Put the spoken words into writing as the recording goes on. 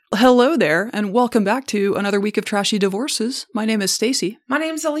hello there, and welcome back to another week of Trashy Divorces. My name is Stacy. My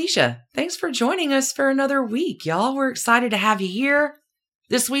name's Alicia. Thanks for joining us for another week, y'all. We're excited to have you here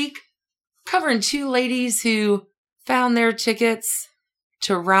this week, covering two ladies who found their tickets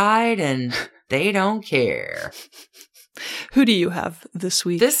to ride and they don't care. Who do you have this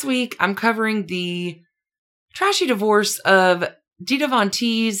week? This week, I'm covering the trashy divorce of Dita Von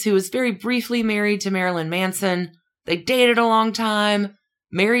Teese, who was very briefly married to Marilyn Manson. They dated a long time,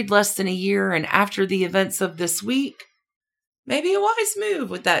 married less than a year, and after the events of this week, maybe a wise move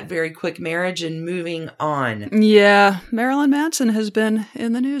with that very quick marriage and moving on. Yeah, Marilyn Manson has been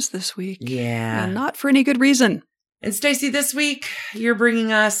in the news this week. Yeah. And not for any good reason. And Stacey, this week, you're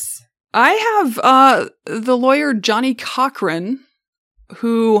bringing us... I have the lawyer Johnnie Cochran,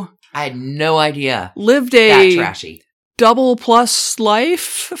 who... I had no idea. Lived that trashy. Double plus life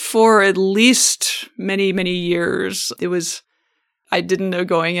for at least many, many years. I didn't know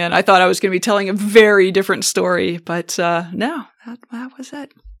going in. I thought I was going to be telling a very different story, but no, that was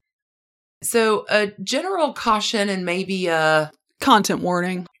it. So a general caution and maybe a... content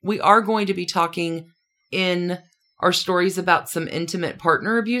warning. We are going to be talking in our stories about some intimate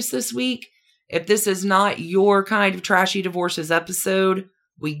partner abuse this week. If this is not your kind of trashy divorces episode,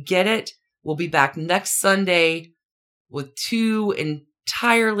 we get it. We'll be back next Sunday with two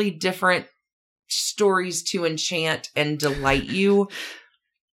entirely different stories to enchant and delight you.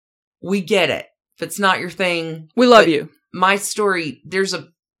 We get it. If it's not your thing, we love you. My story, there's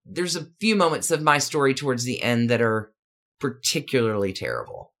a few moments of my story towards the end that are particularly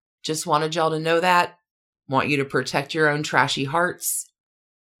terrible. Just wanted y'all to know that. Want you to protect your own trashy hearts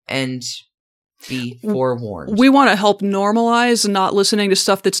and be forewarned. We want to help normalize not listening to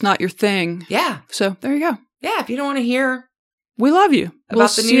stuff that's not your thing. Yeah. So there you go. Yeah, if you don't want to hear... We love you. About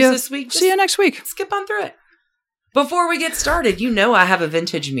the news this week. See you next week. Skip on through it. Before we get started, you know I have a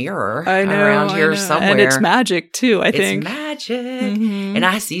vintage mirror around here somewhere. And it's magic, too, I think. It's magic. Mm-hmm. And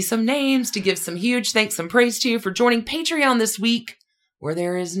I see some names to give some huge thanks and praise to you for joining Patreon this week, where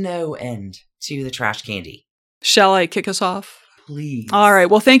there is no end to the trash candy. Shall I kick us off? Please. All right.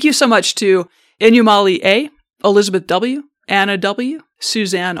 Well, thank you so much to Inumali A, Elizabeth W, Anna W,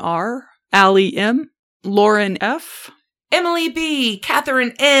 Suzanne R, Allie M, Lauren F, Emily B,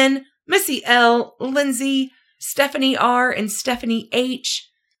 Catherine N, Missy L, Lindsay, Stephanie R, and Stephanie H.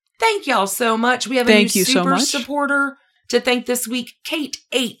 Thank y'all so much. We have a new super supporter to thank this week, Kate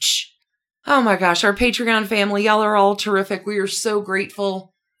H. Oh my gosh, our Patreon family, y'all are all terrific. We are so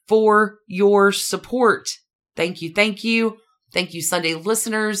grateful for your support. Thank you, thank you. Thank you, Sunday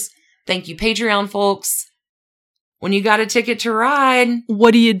listeners. Thank you, Patreon folks. When you got a ticket to ride,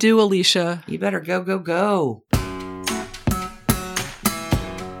 what do you do, Alicia? You better go, go, go.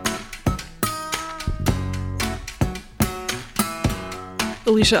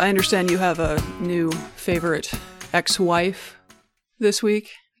 Alicia, I understand you have a new favorite ex-wife this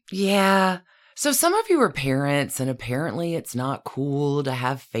week. Yeah. So some of you are parents, and apparently it's not cool to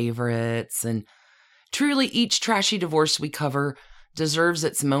have favorites. And truly, each trashy divorce we cover deserves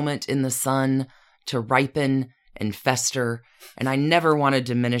its moment in the sun to ripen and fester. And I never want to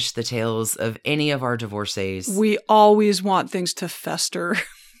diminish the tales of any of our divorcees. We always want things to fester.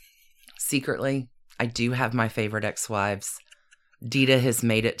 Secretly, I do have my favorite ex-wives. Dita has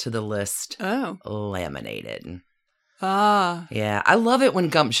made it to the list. Oh. Laminated. Ah. Yeah, I love it when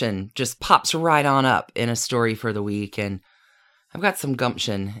gumption just pops right on up in a story for the week, and I've got some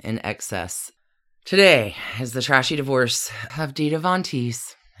gumption in excess. Today is the trashy divorce of Dita Von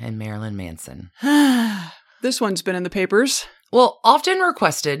Teese and Marilyn Manson. This one's been in the papers. Well, often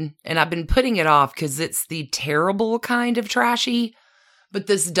requested, and I've been putting it off because it's the terrible kind of trashy, but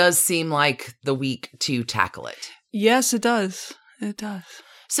this does seem like the week to tackle it. Yes, it does. It does.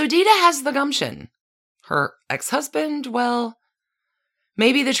 So Dita has the gumption. Her ex-husband, well,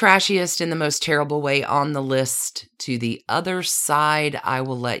 maybe the trashiest and the most terrible way on the list. To the other side, I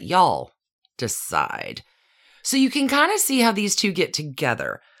will let y'all decide. So you can kind of see how these two get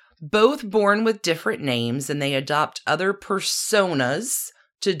together. Both born with different names, and they adopt other personas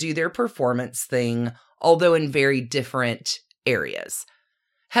to do their performance thing, although in very different areas.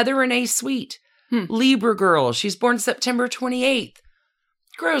 Heather Renee Sweet, Libra girl. She's born September 28th.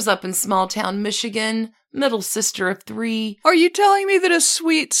 Grows up in small town Michigan. Middle sister of 3. Are you telling me that a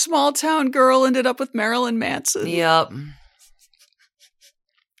sweet small town girl ended up with Marilyn Manson? Yep.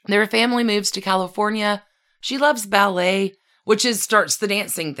 Their family moves to California. She loves ballet, which starts the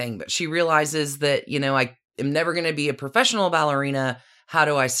dancing thing, but she realizes that, I am never going to be a professional ballerina. How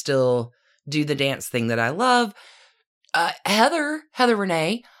do I still do the dance thing that I love? Heather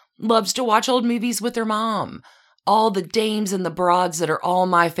Renee, loves to watch old movies with her mom. all the dames and the broads that are all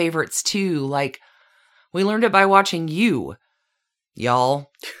my favorites too. Like, we learned it by watching you,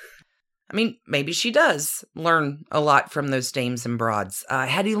 y'all. I mean, maybe she does learn a lot from those dames and broads.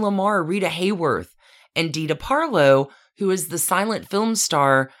 Hedy Lamarr, Rita Hayworth, and Dita Parlow, who is the silent film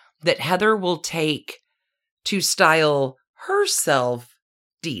star that Heather will take to style herself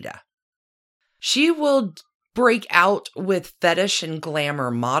Dita. She will break out with fetish and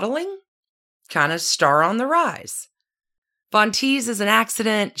glamour modeling, kind of star on the rise. Von Teese is an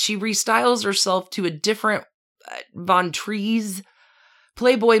accident. She restyles herself to a different Von Teese.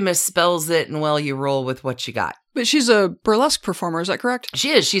 Playboy misspells it, and well, you roll with what you got. But she's a burlesque performer, is that correct? She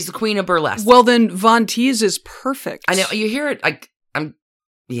is. She's the queen of burlesque. Well, then Von Teese is perfect. I know. You hear it.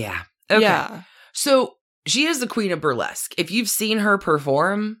 Yeah. Okay. Yeah. So she is the queen of burlesque. If you've seen her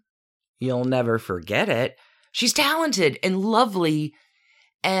perform, you'll never forget it. She's talented and lovely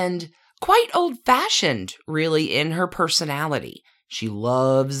and quite old-fashioned, really, in her personality. She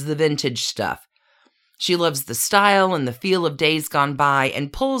loves the vintage stuff. She loves the style and the feel of days gone by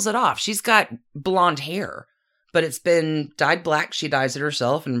and pulls it off. She's got blonde hair, but it's been dyed black. She dyes it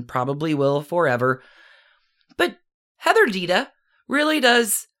herself and probably will forever. But Heather Dita really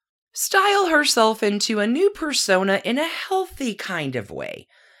does style herself into a new persona in a healthy kind of way.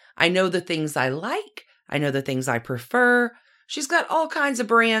 I know the things I like. I know the things I prefer. She's got all kinds of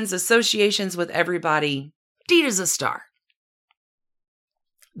brands, associations with everybody. Dita's a star.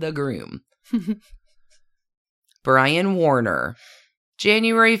 The groom. Brian Warner.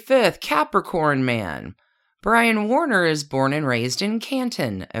 January 5th, Capricorn man. Brian Warner is born and raised in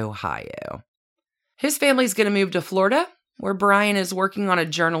Canton, Ohio. His family's going to move to Florida, where Brian is working on a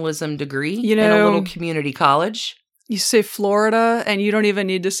journalism degree in a little community college. You say Florida, and you don't even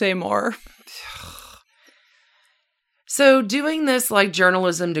need to say more. So doing this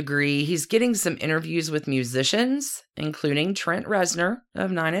journalism degree, he's getting some interviews with musicians, including Trent Reznor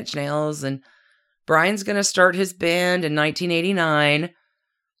of Nine Inch Nails, and Brian's going to start his band in 1989,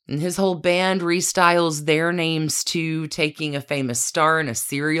 and his whole band restyles their names too, taking a famous star and a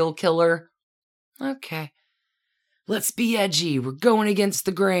serial killer. Okay. Let's be edgy. We're going against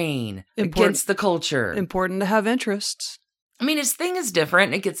the grain, against the culture. Important to have interests. I mean, his thing is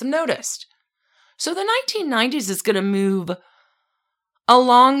different, and it gets him noticed. So the 1990s is going to move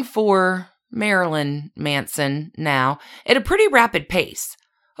along for Marilyn Manson now at a pretty rapid pace.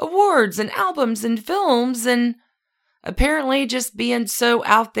 Awards and albums and films and apparently just being so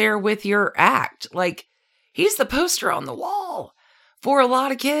out there with your act. Like, he's the poster on the wall for a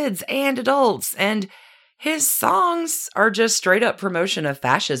lot of kids and adults, and his songs are just straight up promotion of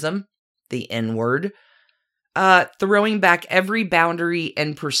fascism, the N-word, throwing back every boundary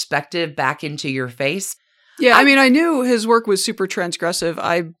and perspective back into your face. Yeah, I mean, I knew his work was super transgressive.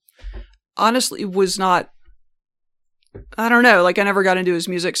 I honestly was not, I don't know, I never got into his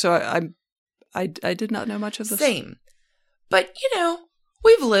music, so I did not know much of this. Same. But,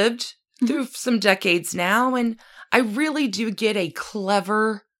 we've lived through some decades now, and I really do get a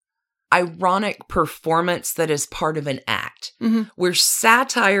clever, ironic performance that is part of an act, where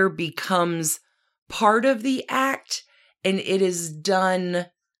satire becomes part of the act, and it is done.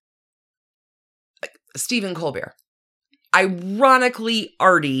 Stephen Colbert, ironically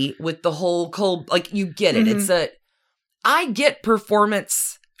arty with the whole you get it. It's I get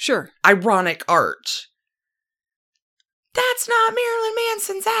performance, sure, ironic art. That's not Marilyn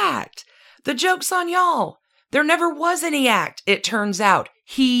Manson's act. The joke's on y'all. There never was any act. It turns out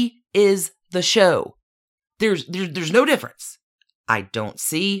he is the show. There's no difference. I don't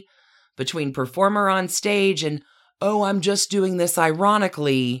see between performer on stage and, oh, I'm just doing this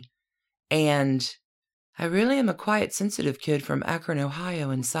ironically, and I really am a quiet, sensitive kid from Akron,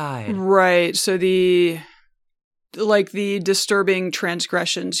 Ohio inside. Right. So the disturbing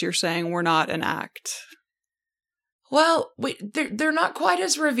transgressions you're saying were not an act. Well, they're not quite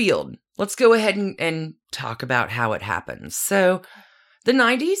as revealed. Let's go ahead and talk about how it happens. So, the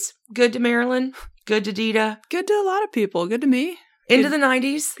 90s, good to Marilyn, good to Dita. Good to a lot of people, good to me. Into the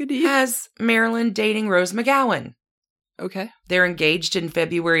 90s, good to you. Has Marilyn dating Rose McGowan. Okay. They're engaged in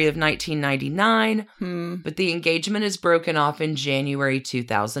February of 1999, but the engagement is broken off in January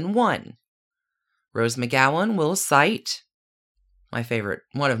 2001. Rose McGowan will cite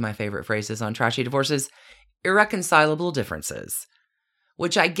one of my favorite phrases on Trashy Divorces, irreconcilable differences,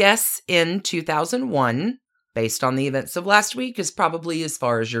 which I guess in 2001, based on the events of last week, is probably as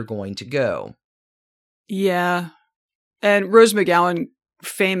far as you're going to go. Yeah. And Rose McGowan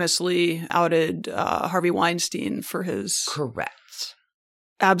famously outed Harvey Weinstein for his correct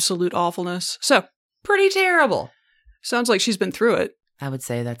absolute awfulness. So, pretty terrible. Sounds like she's been through it. I would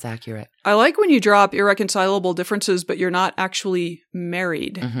say that's accurate. I like when you drop irreconcilable differences, but you're not actually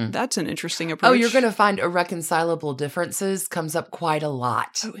married. Mm-hmm. That's an interesting approach. Oh, you're going to find irreconcilable differences comes up quite a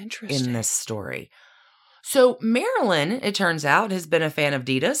lot in this story. So Marilyn, it turns out, has been a fan of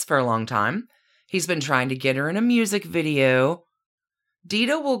Dita's for a long time. He's been trying to get her in a music video.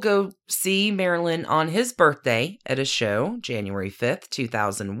 Dita will go see Marilyn on his birthday at a show, January 5th,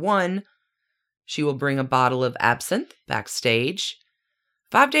 2001. She will bring a bottle of absinthe backstage.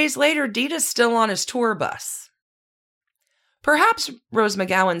 5 days later, Dita's still on his tour bus. Perhaps Rose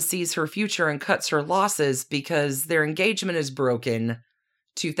McGowan sees her future and cuts her losses because their engagement is broken.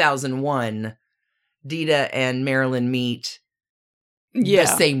 2001, Dita and Marilyn meet the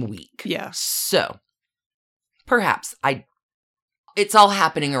same week. Yeah. So, perhaps. It's all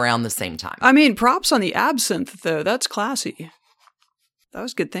happening around the same time. I mean, props on the absinthe, though. That's classy. That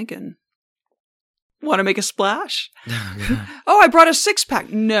was good thinking. Want to make a splash? Oh, I brought a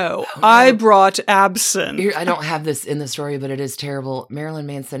 6-pack. No, I brought absinthe. Here, I don't have this in the story, but it is terrible. Marilyn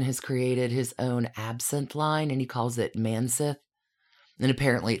Manson has created his own absinthe line, and he calls it Mansith. And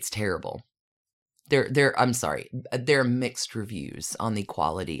apparently it's terrible. I'm sorry. There are mixed reviews on the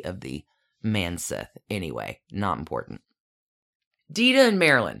quality of the Mansith. Anyway, not important. Dita and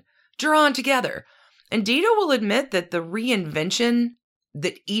Marilyn drawn together. And Dita will admit that the reinvention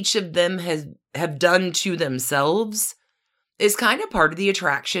that each of them have done to themselves is kind of part of the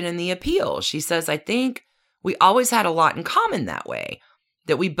attraction and the appeal. She says, I think we always had a lot in common that way,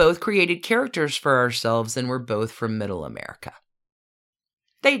 that we both created characters for ourselves and we're both from Middle America.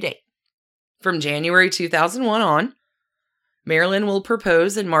 They date. From January 2001 on, Marilyn will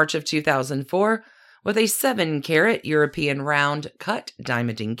propose in March of 2004 with a 7-carat European round cut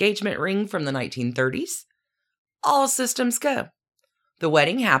diamond engagement ring from the 1930s. All systems go. The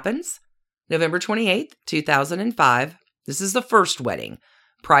wedding happens November 28th, 2005. This is the first wedding.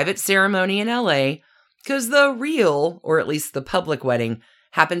 Private ceremony in LA, because the real, or at least the public wedding,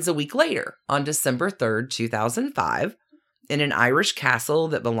 happens a week later on December 3rd, 2005, in an Irish castle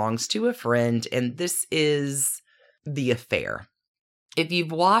that belongs to a friend, and this is the affair. If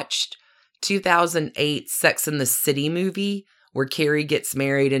you've watched 2008 Sex and the City movie, where Carrie gets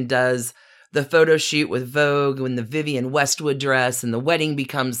married and does the photo shoot with Vogue in the Vivienne Westwood dress and the wedding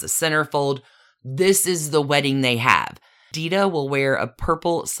becomes the centerfold, this is the wedding they have. Dita will wear a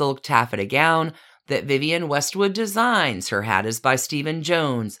purple silk taffeta gown that Vivienne Westwood designs. Her hat is by Stephen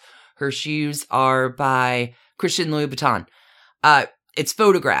Jones. Her shoes are by Christian Louboutin. It's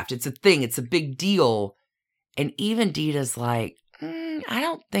photographed. It's a thing. It's a big deal. And even Dita's like, I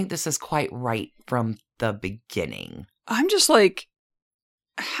don't think this is quite right from the beginning. I'm just like,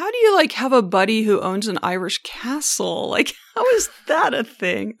 how do you have a buddy who owns an Irish castle? How is that a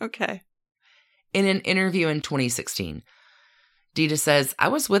thing? Okay. In an interview in 2016, Dita says, I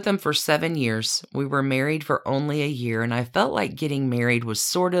was with him for 7 years. We were married for only a year, and I felt like getting married was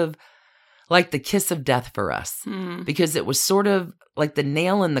sort of like the kiss of death for us, because it was sort of like the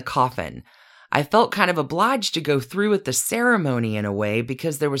nail in the coffin. I felt kind of obliged to go through with the ceremony in a way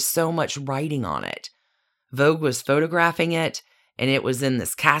because there was so much writing on it. Vogue was photographing it, and it was in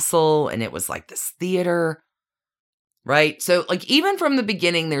this castle, and it was like this theater, right? So, even from the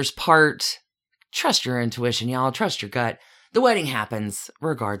beginning, there's trust your intuition, y'all, trust your gut. The wedding happens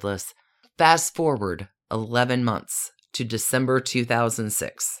regardless. Fast forward 11 months to December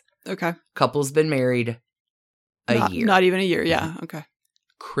 2006. Okay. Couple's been married a year. Not even a year, yeah, okay.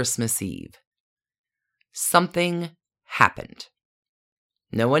 Christmas Eve. Something happened.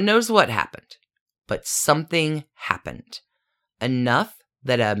 No one knows what happened, but something happened. Enough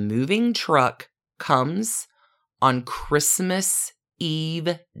that a moving truck comes on Christmas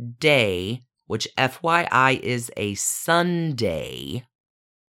Eve day, which FYI is a Sunday.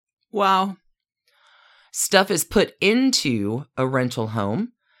 Wow. Stuff is put into a rental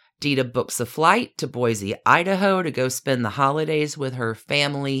home. Dita books a flight to Boise, Idaho to go spend the holidays with her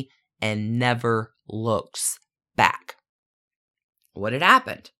family and never looks back. What had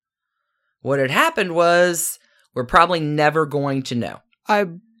happened? What had happened was, we're probably never going to know. I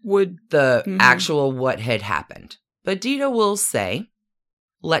would... actual what had happened. But Dita will say,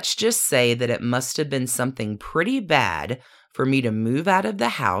 let's just say that it must have been something pretty bad for me to move out of the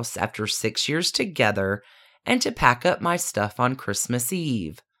house after 6 years together and to pack up my stuff on Christmas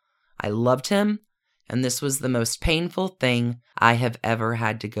Eve. I loved him, and this was the most painful thing I have ever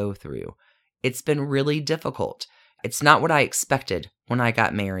had to go through. It's been really difficult. It's not what I expected when I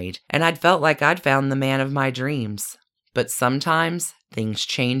got married, and I'd felt like I'd found the man of my dreams. But sometimes things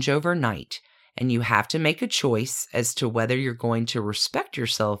change overnight, and you have to make a choice as to whether you're going to respect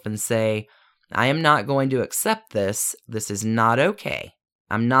yourself and say, I am not going to accept this. This is not okay.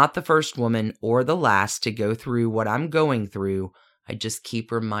 I'm not the first woman or the last to go through what I'm going through. I just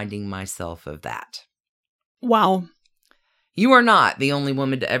keep reminding myself of that. Wow. You are not the only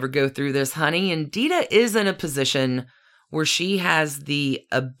woman to ever go through this, honey. And Dita is in a position where she has the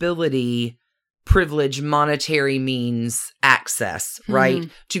ability, privilege, monetary means, access, right?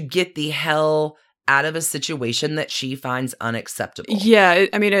 To get the hell out of a situation that she finds unacceptable. Yeah,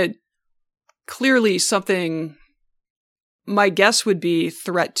 I mean, clearly something, my guess would be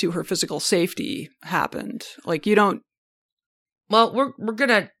threat to her physical safety happened. Like, you don't... Well, we're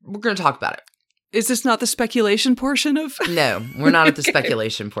gonna talk about it. Is this not the speculation portion of... No, we're not at the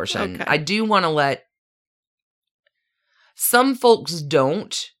speculation portion. Okay. I do want to let... Some folks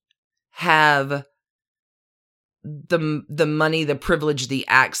don't have the money, the privilege, the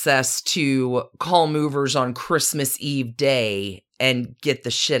access to call movers on Christmas Eve day and get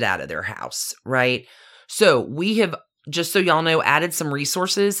the shit out of their house, right? So we have, just so y'all know, added some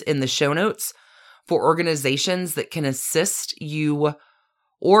resources in the show notes for organizations that can assist you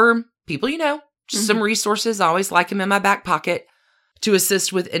or people you know. Just some resources. I always like them in my back pocket to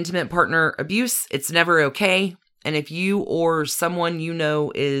assist with intimate partner abuse. It's never okay. And if you or someone you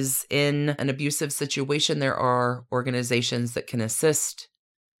know is in an abusive situation, there are organizations that can assist.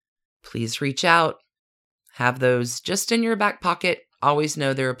 Please reach out. Have those just in your back pocket. Always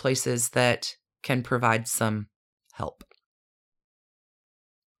know there are places that can provide some help.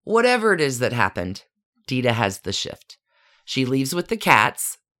 Whatever it is that happened, Dita has the shift. She leaves with the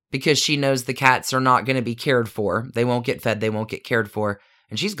cats because she knows the cats are not going to be cared for. They won't get fed. They won't get cared for.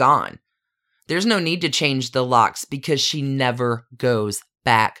 And she's gone. There's no need to change the locks because she never goes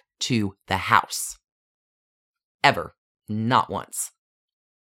back to the house. Ever. Not once.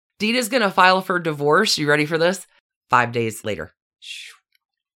 Dita's going to file for divorce. You ready for this? 5 days later.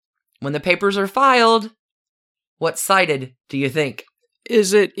 When the papers are filed, what's cited, do you think?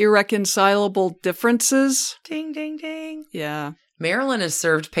 Is it irreconcilable differences? Ding, ding, ding. Yeah. Marilyn has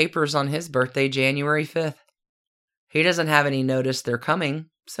served papers on his birthday, January 5th. He doesn't have any notice they're coming,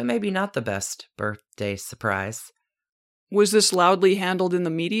 so maybe not the best birthday surprise. Was this loudly handled in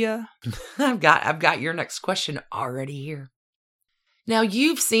the media? I've got your next question already here. Now,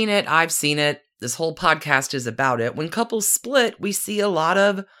 you've seen it. I've seen it. This whole podcast is about it. When couples split, we see a lot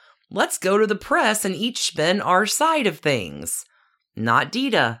of, let's go to the press and each spin our side of things. Not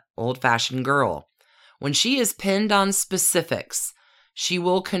Dita, old-fashioned girl. When she is pinned on specifics, she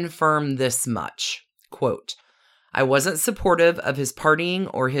will confirm this much. Quote, I wasn't supportive of his partying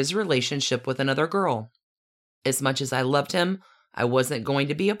or his relationship with another girl. As much as I loved him, I wasn't going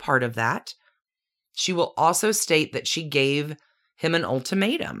to be a part of that. She will also state that she gave him an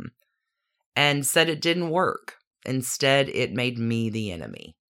ultimatum and said it didn't work. Instead, it made me the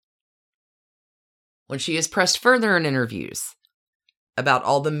enemy. When she is pressed further in interviews about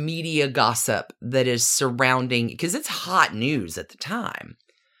all the media gossip that is surrounding, because it's hot news at the time,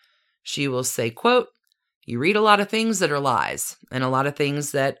 she will say, quote, you read a lot of things that are lies and a lot of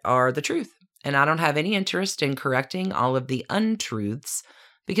things that are the truth. And I don't have any interest in correcting all of the untruths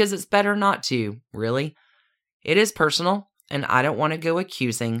because it's better not to, really. It is personal and I don't want to go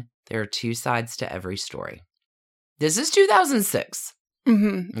accusing. There are two sides to every story. This is 2006.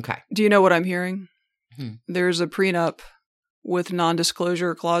 Mm-hmm. Okay. Do you know what I'm hearing? There's a prenup with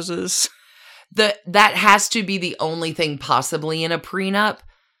non-disclosure clauses. That has to be the only thing possibly in a prenup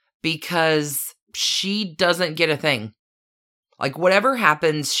because she doesn't get a thing. Like, whatever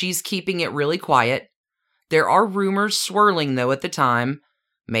happens, she's keeping it really quiet. There are rumors swirling, though, at the time.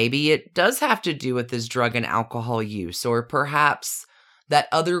 Maybe it does have to do with his drug and alcohol use, or perhaps that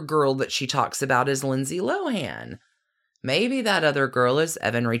other girl that she talks about is Lindsay Lohan. Maybe that other girl is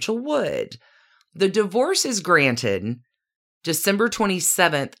Evan Rachel Wood. The divorce is granted December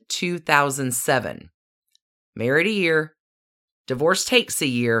 27th, 2007. Married a year. Divorce takes a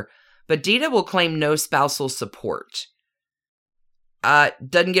year, but Dita will claim no spousal support.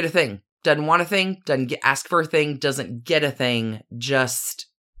 Doesn't get a thing. Doesn't want a thing. Doesn't ask for a thing. Doesn't get a thing. Just...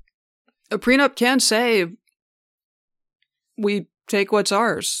 A prenup can say, we take what's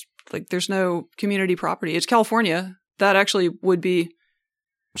ours. Like, there's no community property. It's California. That actually would be...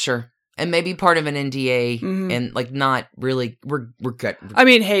 Sure. And maybe part of an NDA and like not really, we're good. I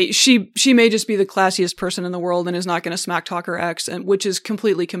mean, hey, she may just be the classiest person in the world and is not going to smack talk her ex, and which is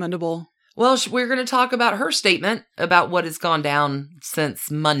completely commendable. Well, we're going to talk about her statement about what has gone down since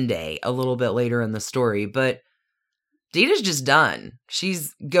Monday a little bit later in the story. But Dita's just done.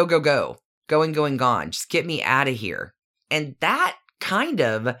 She's go, go, go. Going, going, gone. Just get me out of here. And that kind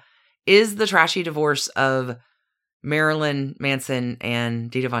of is the trashy divorce of Marilyn Manson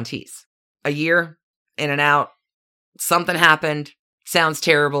and Dita Von Teese. a year, in and out. Something happened. Sounds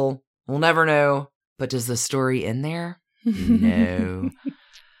terrible. We'll never know. But does the story end there? No.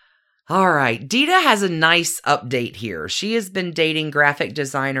 All right. Dita has a nice update here. She has been dating graphic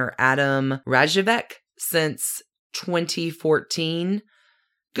designer Adam Rajevec since 2014.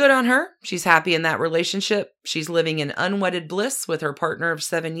 Good on her. She's happy in that relationship. She's living in unwedded bliss with her partner of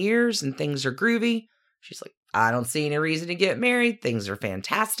 7 years, and things are groovy. She's like, I don't see any reason to get married. Things are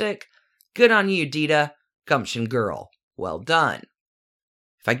fantastic. Good on you, Dita. Gumption girl. Well done.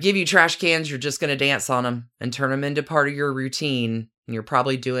 If I give you trash cans, you're just going to dance on them and turn them into part of your routine. And you're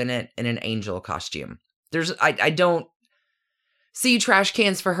probably doing it in an angel costume. I don't see trash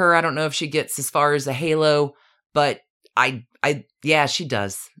cans for her. I don't know if she gets as far as a halo, but yeah, she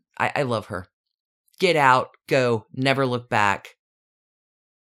does. I love her. Get out, go, never look back.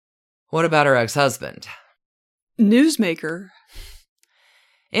 What about her ex-husband? Newsmaker.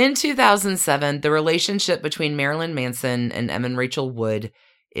 In 2007, the relationship between Marilyn Manson and Evan Rachel Wood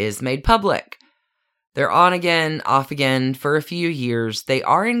is made public. They're on again, off again for a few years. They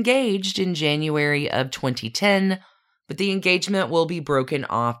are engaged in January of 2010, but the engagement will be broken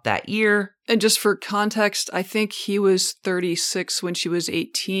off that year. And just for context, I think he was 36 when she was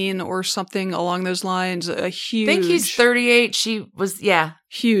 18 or something along those lines. A huge... I think he's 38. She was, yeah.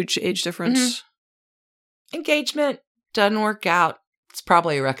 Huge age difference. Mm-hmm. Engagement doesn't work out. It's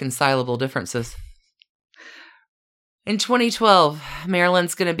probably irreconcilable differences. In 2012,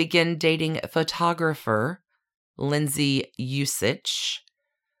 Marilyn's going to begin dating photographer Lindsay Usich.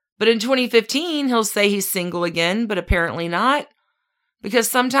 But in 2015, he'll say he's single again, but apparently not. Because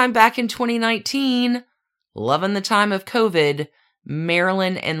sometime back in 2019, loving the time of COVID,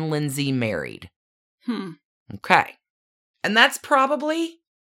 Marilyn and Lindsay married. Okay. And that's probably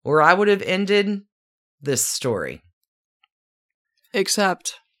where I would have ended this story.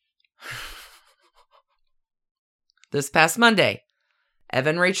 Except... This past Monday,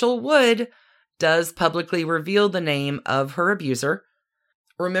 Evan Rachel Wood does publicly reveal the name of her abuser.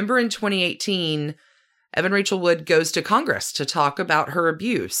 Remember in 2018, Evan Rachel Wood goes to Congress to talk about her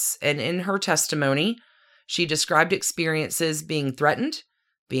abuse. And in her testimony, she described experiences being threatened,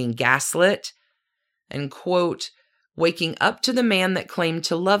 being gaslit, and, quote, waking up to the man that claimed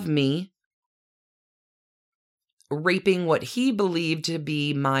to love me, raping what he believed to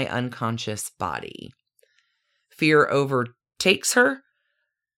be my unconscious body. Fear overtakes her.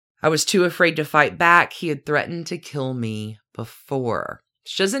 I was too afraid to fight back. He had threatened to kill me before.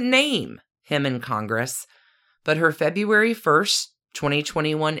 She doesn't name him in Congress, but her February 1st,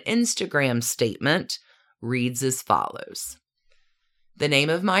 2021 Instagram statement reads as follows. The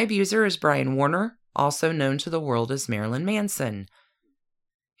name of my abuser is Brian Warner, also known to the world as Marilyn Manson.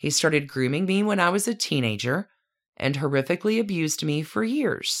 He started grooming me when I was a teenager and horrifically abused me for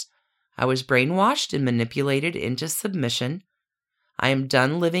years. I was brainwashed and manipulated into submission. I am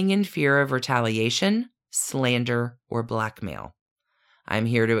done living in fear of retaliation, slander, or blackmail. I am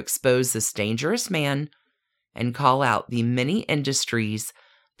here to expose this dangerous man and call out the many industries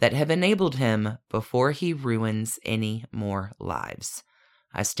that have enabled him before he ruins any more lives.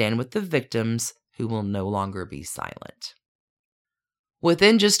 I stand with the victims who will no longer be silent.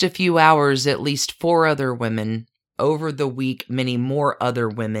 Within just a few hours, at least 4 other women, over the week, many more other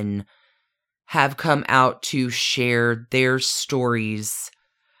women have come out to share their stories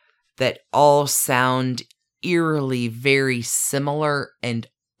that all sound eerily very similar and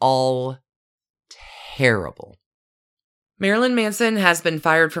all terrible. Marilyn Manson has been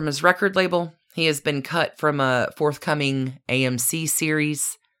fired from his record label. He has been cut from a forthcoming AMC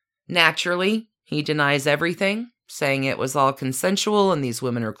series. Naturally, he denies everything, saying it was all consensual and these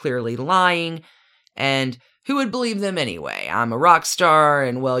women are clearly lying. And who would believe them anyway? I'm a rock star,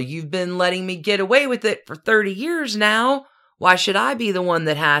 and well, you've been letting me get away with it for 30 years now. Why should I be the one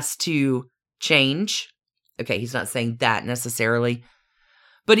that has to change? Okay, he's not saying that necessarily,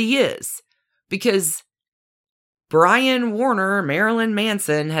 but he is. Because Brian Warner, Marilyn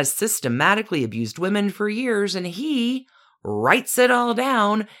Manson, has systematically abused women for years, and he writes it all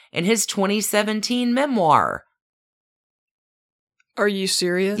down in his 2017 memoir. Are you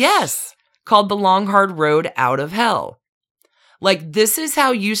serious? Yes. Called The Long Hard Road Out of Hell. Like, this is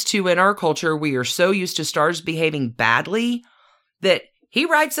how used to in our culture, we are so used to stars behaving badly that he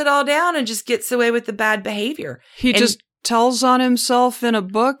writes it all down and just gets away with the bad behavior. He just tells on himself in a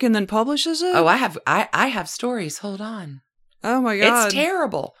book and then publishes it? Oh, I have stories. Hold on. Oh my God. It's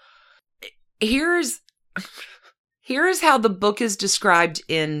terrible. Here's how the book is described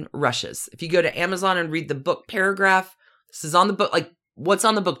in rushes. If you go to Amazon and read the book paragraph, this is on the book, like what's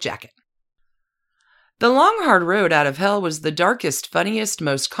on the book jacket. The Long Hard Road Out of Hell was the darkest, funniest,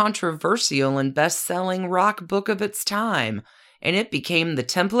 most controversial, and best-selling rock book of its time, and it became the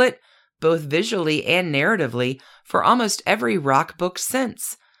template, both visually and narratively, for almost every rock book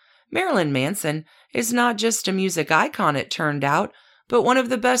since. Marilyn Manson is not just a music icon, it turned out, but one of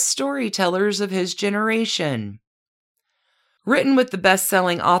the best storytellers of his generation. Written with the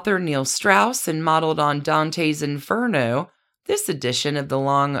best-selling author Neil Strauss and modeled on Dante's Inferno, this edition of The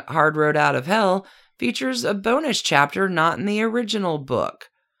Long Hard Road Out of Hell features a bonus chapter not in the original book.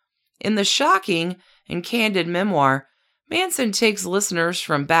 In the shocking and candid memoir, Manson takes listeners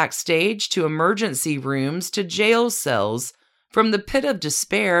from backstage to emergency rooms to jail cells, from the pit of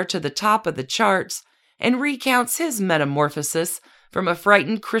despair to the top of the charts, and recounts his metamorphosis from a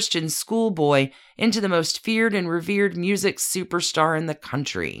frightened Christian schoolboy into the most feared and revered music superstar in the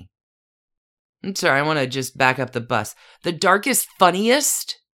country. I'm sorry, I want to just back up the bus. The darkest,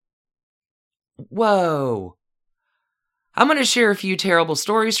 funniest? Whoa. I'm going to share a few terrible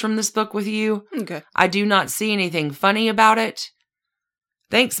stories from this book with you. Okay. I do not see anything funny about it.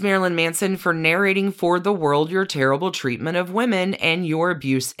 Thanks, Marilyn Manson, for narrating for the world your terrible treatment of women and your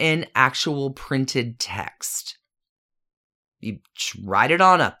abuse in actual printed text. You write it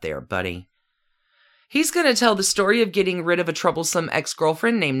on up there, buddy. He's going to tell the story of getting rid of a troublesome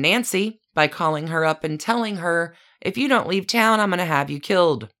ex-girlfriend named Nancy by calling her up and telling her, "If you don't leave town, I'm going to have you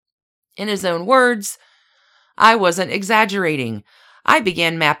killed." In his own words, "I wasn't exaggerating. I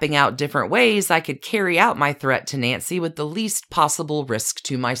began mapping out different ways I could carry out my threat to Nancy with the least possible risk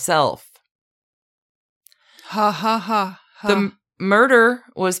to myself." Ha ha ha. The murder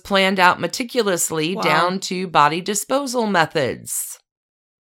was planned out meticulously Wow. down to body disposal methods.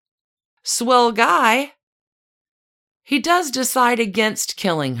 Swell guy. He does decide against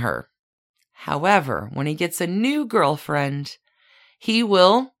killing her. However, when he gets a new girlfriend, he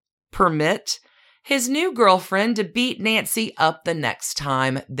will permit his new girlfriend to beat Nancy up the next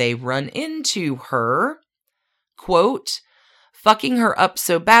time they run into her. Quote, "Fucking her up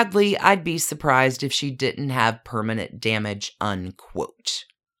so badly, I'd be surprised if she didn't have permanent damage," unquote.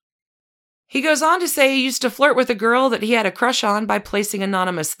 He goes on to say he used to flirt with a girl that he had a crush on by placing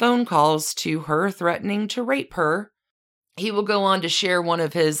anonymous phone calls to her threatening to rape her. He will go on to share one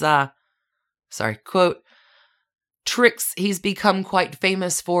of his, quote, "tricks he's become quite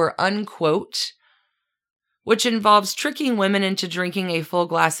famous for," unquote, which involves tricking women into drinking a full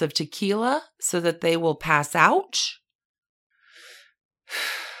glass of tequila so that they will pass out.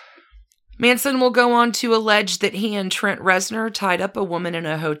 Manson will go on to allege that he and Trent Reznor tied up a woman in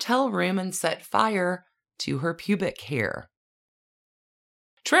a hotel room and set fire to her pubic hair.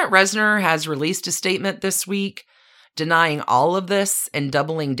 Trent Reznor has released a statement this week denying all of this and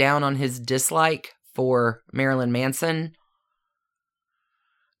doubling down on his dislike for Marilyn Manson.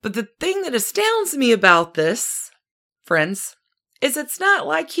 But the thing that astounds me about this, friends, is it's not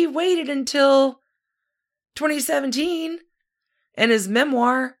like he waited until 2017 and his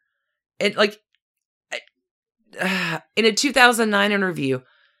memoir. In a 2009 interview,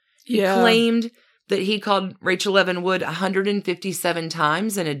 he claimed that he called Rachel Evan Wood 157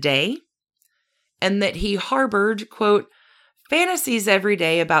 times in a day, and that he harbored, quote, "fantasies every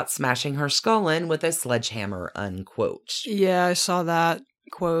day about smashing her skull in with a sledgehammer," unquote. Yeah, I saw that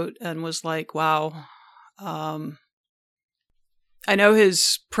quote and was like, wow. I know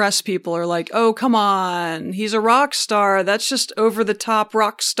his press people are like, "Oh, come on. He's a rock star. That's just over the top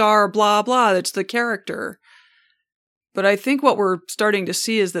rock star, blah, blah. It's the character." But I think what we're starting to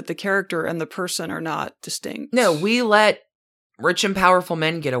see is that the character and the person are not distinct. No, we let rich and powerful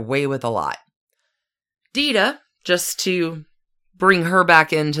men get away with a lot. Dita, just to bring her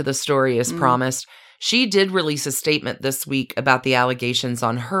back into the story as promised, she did release a statement this week about the allegations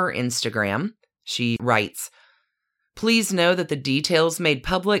on her Instagram. She writes, "Please know that the details made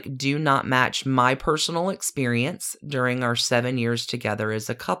public do not match my personal experience during our 7 years together as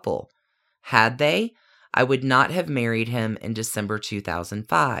a couple. Had they, I would not have married him in December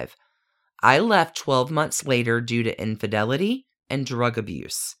 2005. I left 12 months later due to infidelity and drug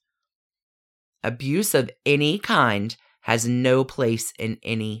abuse. Abuse of any kind has no place in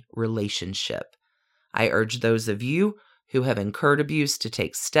any relationship. I urge those of you who have incurred abuse to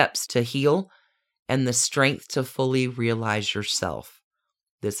take steps to heal and the strength to fully realize yourself.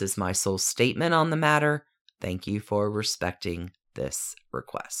 This is my sole statement on the matter. Thank you for respecting this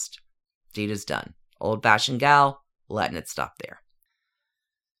request." Dita's done. Old-fashioned gal, letting it stop there.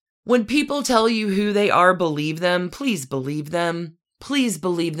 When people tell you who they are, believe them. Please believe them. Please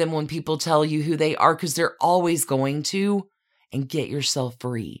believe them when people tell you who they are, because they're always going to. And get yourself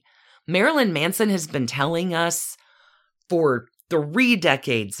free. Marilyn Manson has been telling us for 3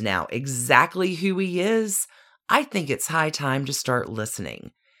 decades now, exactly who he is, I think it's high time to start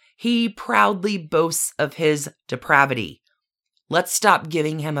listening. He proudly boasts of his depravity. Let's stop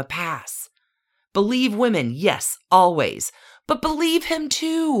giving him a pass. Believe women, yes, always. But believe him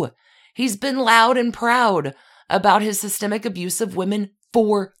too. He's been loud and proud about his systemic abuse of women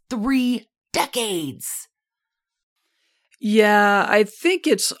for 3 decades. Yeah, I think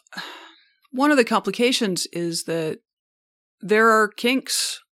it's one of the complications is that there are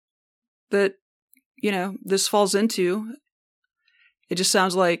kinks that, this falls into. It just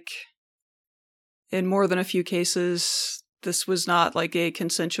sounds like in more than a few cases, this was not like a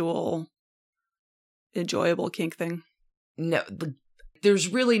consensual, enjoyable kink thing. No, there's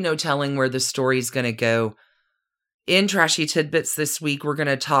really no telling where the story's going to go. In Trashy Tidbits this week, we're going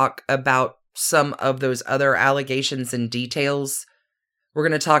to talk about some of those other allegations and details. We're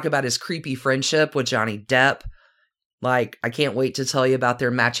going to talk about his creepy friendship with Johnny Depp. I can't wait to tell you about their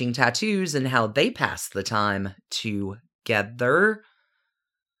matching tattoos and how they passed the time together.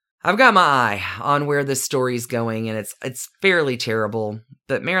 I've got my eye on where this story's going, and it's fairly terrible.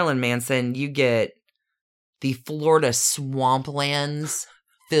 But Marilyn Manson, you get the Florida swamplands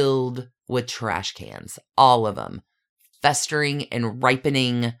filled with trash cans. All of them. Festering and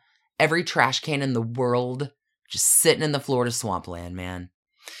ripening. Every trash can in the world just sitting in the Florida swampland, man.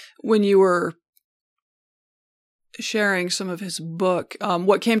 When you were sharing some of his book,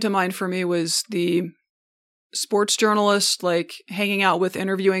 what came to mind for me was the sports journalist, hanging out with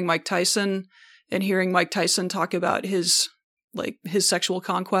interviewing Mike Tyson and hearing Mike Tyson talk about his sexual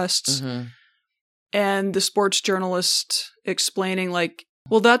conquests. Mm-hmm. And the sports journalist explaining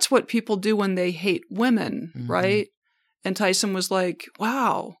well, that's what people do when they hate women, mm-hmm. right? And Tyson was like,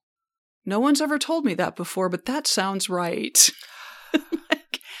 wow, no one's ever told me that before, but that sounds right.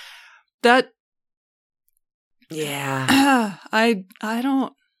 That. Yeah. I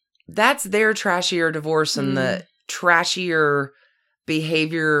don't. That's their trashier divorce and the trashier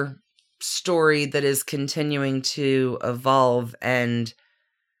behavior story that is continuing to evolve. And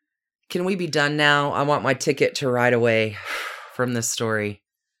can we be done now? I want my ticket to ride away from this story.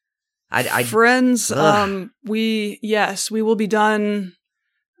 Friends, we will be done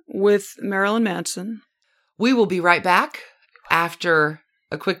with Marilyn Manson. We will be right back after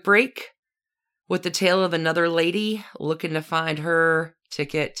a quick break with the tale of another lady looking to find her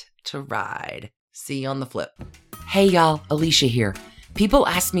ticket to ride. See you on the flip. Hey y'all, Alicia here. People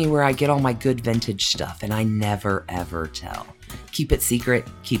ask me where I get all my good vintage stuff, and I never ever tell. Keep it secret,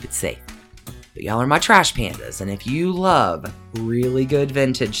 keep it safe. But y'all are my trash pandas, and if you love really good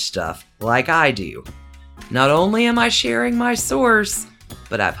vintage stuff like I do, not only am I sharing my source,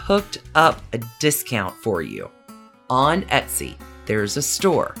 but I've hooked up a discount for you. On Etsy, there's a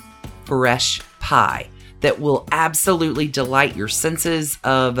store, Fresh Pie, that will absolutely delight your senses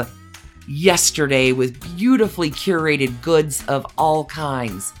of yesterday with beautifully curated goods of all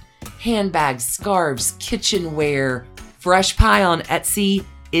kinds. Handbags, scarves, kitchenware. Fresh Pie on Etsy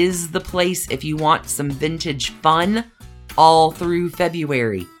is the place if you want some vintage fun all through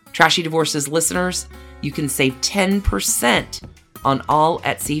February. Trashy Divorces listeners, you can save 10% on all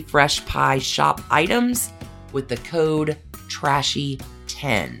Etsy Fresh Pie shop items with the code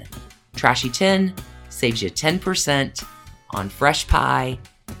TRASHY10. TRASHY10 saves you 10% on Fresh Pie.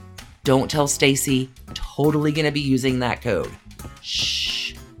 Don't tell Stacy. Totally going to be using that code.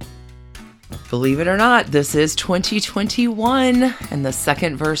 Shh. Believe it or not, this is 2021, and the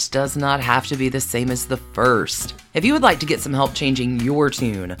second verse does not have to be the same as the first. If you would like to get some help changing your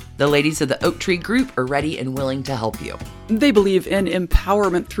tune, the ladies of the Oak Tree Group are ready and willing to help you. They believe in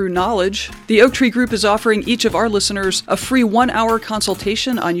empowerment through knowledge. The Oak Tree Group is offering each of our listeners a free 1-hour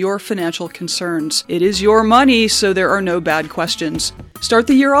consultation on your financial concerns. It is your money, so there are no bad questions. Start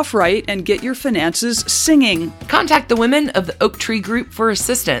the year off right and get your finances singing. Contact the women of the Oak Tree Group for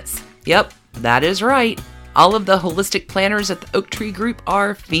assistance. Yep, that is right. All of the holistic planners at the Oak Tree Group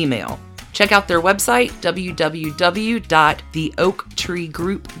are female. Check out their website,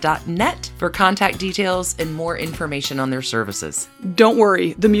 www.theoaktreegroup.net, for contact details and more information on their services. Don't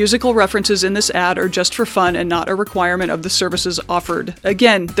worry, the musical references in this ad are just for fun and not a requirement of the services offered.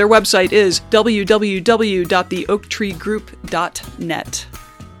 Again, their website is www.theoaktreegroup.net.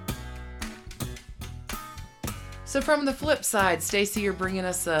 So from the flip side, Stacy, you're bringing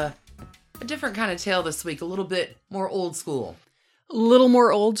us a different kind of tale this week, a little bit more old school. A little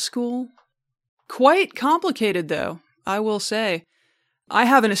more old school. Quite complicated, though, I will say. I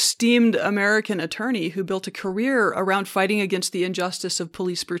have an esteemed American attorney who built a career around fighting against the injustice of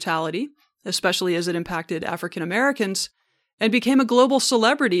police brutality, especially as it impacted African Americans, and became a global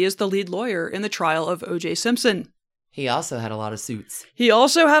celebrity as the lead lawyer in the trial of O.J. Simpson. He also had a lot of suits. He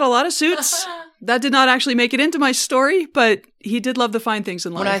also had a lot of suits. That did not actually make it into my story, but he did love the fine things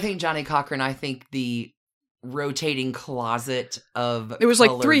in life. When I think Johnnie Cochran, I think the rotating closet of it was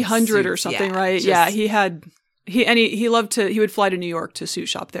like 300 suits. or something, right? Yeah, he would fly to New York to suit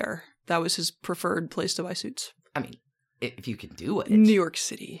shop there. That was his preferred place to buy suits. I mean, if you can do it. New York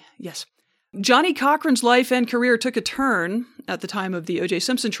City, yes. Johnnie Cochran's life and career took a turn at the time of the O.J.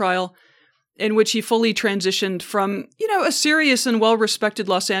 Simpson trial, in which he fully transitioned from, a serious and well-respected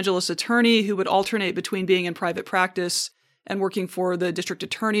Los Angeles attorney who would alternate between being in private practice and working for the district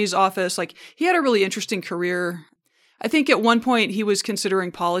attorney's office. Like, he had a really interesting career. I think at one point he was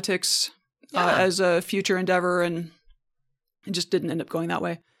considering politics as a future endeavor, and it just didn't end up going that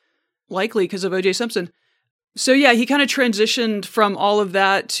way. Likely because of O.J. Simpson. So yeah, he kind of transitioned from all of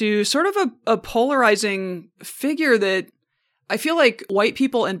that to sort of a polarizing figure that I feel like white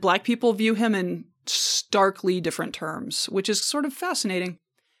people and black people view him in starkly different terms, which is sort of fascinating.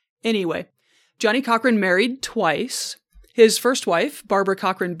 Anyway, Johnnie Cochran married twice. His first wife, Barbara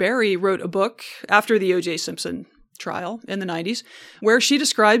Cochran Berry, wrote a book after the O.J. Simpson trial in the 90s, where she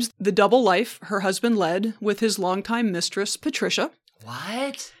describes the double life her husband led with his longtime mistress, Patricia.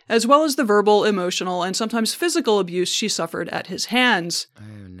 What? As well as the verbal, emotional, and sometimes physical abuse she suffered at his hands.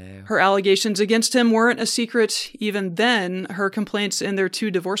 Oh, no. Her allegations against him weren't a secret even then. Her complaints in their 2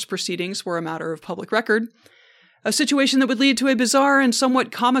 divorce proceedings were a matter of public record. A situation that would lead to a bizarre and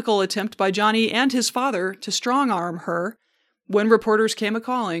somewhat comical attempt by Johnnie and his father to strong-arm her when reporters came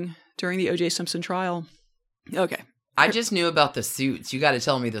a-calling during the O.J. Simpson trial. Okay. I just knew about the suits. You got to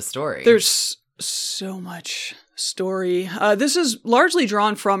tell me the story. There's so much story. This is largely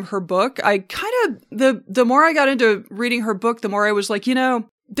drawn from her book. I kind of, the more I got into reading her book, the more I was like,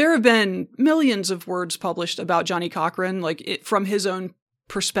 there have been millions of words published about Johnnie Cochran, like from his own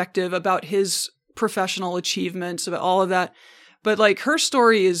perspective, about his professional achievements, about all of that. But like her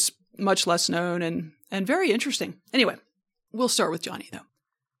story is much less known and very interesting. Anyway, we'll start with Johnnie though.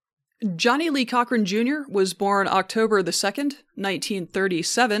 Johnnie Lee Cochran Jr. was born October the 2nd,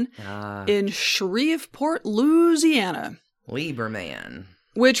 1937, in Shreveport, Louisiana. Lieberman.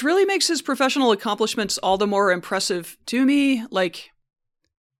 Which really makes his professional accomplishments all the more impressive to me. Like,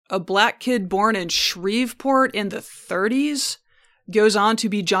 a black kid born in Shreveport in the 30s goes on to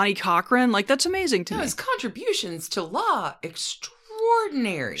be Johnnie Cochran. Like, that's amazing to me. His contributions to law, extraordinary.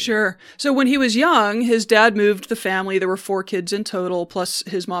 Sure. So when he was young, his dad moved the family. There were 4 kids in total, plus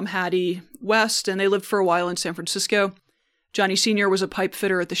his mom, Hattie, west, and they lived for a while in San Francisco. Johnnie Sr. was a pipe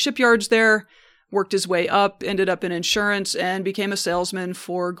fitter at the shipyards there, worked his way up, ended up in insurance, and became a salesman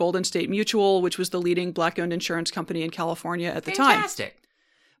for Golden State Mutual, which was the leading black-owned insurance company in California at the time. Fantastic.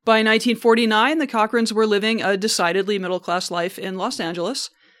 By 1949, the Cochrans were living a decidedly middle-class life in Los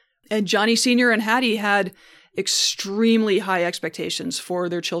Angeles, and Johnnie Sr. and Hattie had extremely high expectations for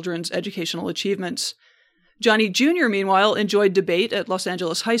their children's educational achievements. Johnnie Jr., meanwhile, enjoyed debate at Los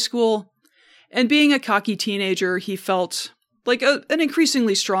Angeles High School, and being a cocky teenager, he felt like an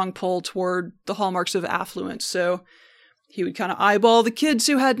increasingly strong pull toward the hallmarks of affluence. So he would kind of eyeball the kids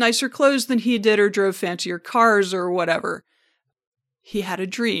who had nicer clothes than he did or drove fancier cars or whatever. He had a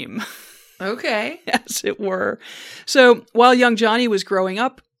dream. Okay. As it were. So while young Johnnie was growing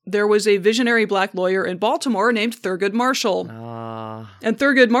up, there was a visionary black lawyer in Baltimore named Thurgood Marshall. And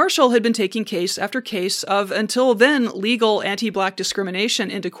Thurgood Marshall had been taking case after case of, until then, legal anti-black discrimination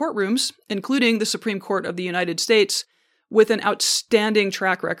into courtrooms, including the Supreme Court of the United States, with an outstanding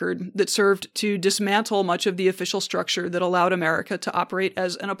track record that served to dismantle much of the official structure that allowed America to operate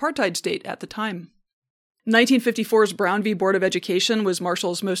as an apartheid state at the time. 1954's Brown v. Board of Education was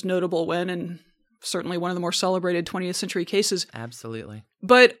Marshall's most notable win, and certainly one of the more celebrated 20th century cases. Absolutely.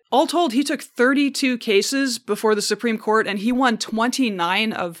 But all told, he took 32 cases before the Supreme Court, and he won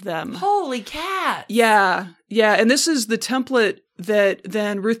 29 of them. Holy cat! Yeah. And this is the template that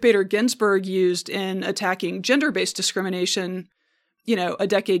then Ruth Bader Ginsburg used in attacking gender-based discrimination, a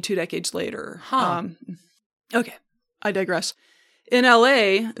decade, 2 decades later. Okay, I digress. In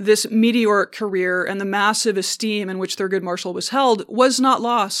LA, this meteoric career and the massive esteem in which Thurgood Marshall was held was not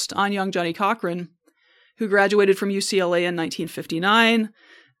lost on young Johnnie Cochran, who graduated from UCLA in 1959,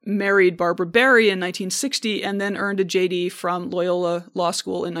 married Barbara Berry in 1960, and then earned a JD from Loyola Law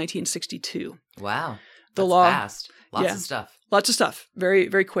School in 1962. Wow. The law, fast. Lots of stuff. Lots of stuff. Very,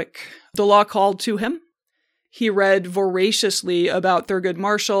 very quick. The law called to him. He read voraciously about Thurgood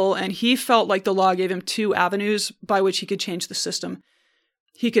Marshall, and he felt like the law gave him 2 avenues by which he could change the system.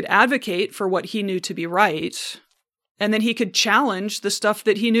 He could advocate for what he knew to be right, and then he could challenge the stuff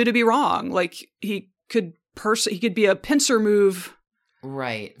that he knew to be wrong. Like, he could be a pincer move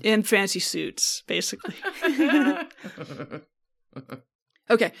Right. In fancy suits, basically.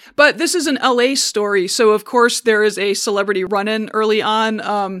 Okay, but this is an LA story, so of course there is a celebrity run-in early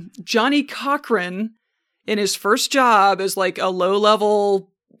on. Johnnie Cochran, in his first job as like a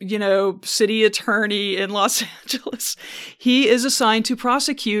low-level, city attorney in Los Angeles, he is assigned to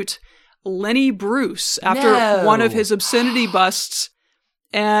prosecute Lenny Bruce after one of his obscenity busts,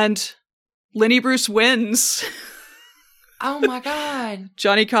 and Lenny Bruce wins. Oh my God.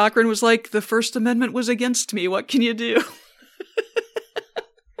 Johnnie Cochran was like, the First Amendment was against me. What can you do?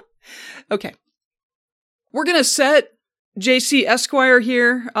 Okay. We're going to set JC Esquire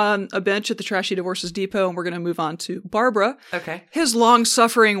here on a bench at the Trashy Divorces Depot, and we're going to move on to Barbara. Okay. His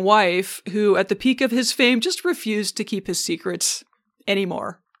long-suffering wife, who at the peak of his fame just refused to keep his secrets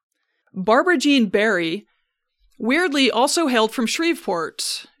anymore. Barbara Jean Barry, weirdly also hailed from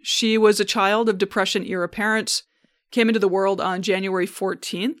Shreveport. She was a child of Depression-era parents, came into the world on January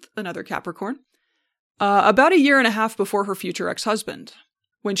 14th, another Capricorn, about a year and a half before her future ex-husband.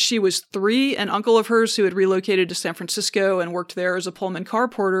 When she was 3, an uncle of hers who had relocated to San Francisco and worked there as a Pullman car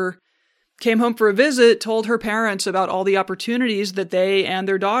porter came home for a visit, told her parents about all the opportunities that they and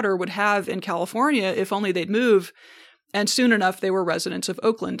their daughter would have in California if only they'd move, and soon enough they were residents of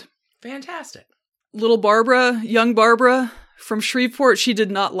Oakland. Fantastic. Little Barbara, young Barbara from Shreveport, she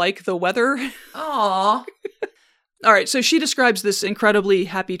did not like the weather. Aww. All right, so she describes this incredibly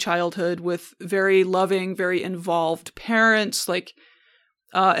happy childhood with very loving, very involved parents,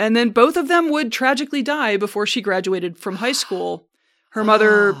 and then both of them would tragically die before she graduated from high school. Her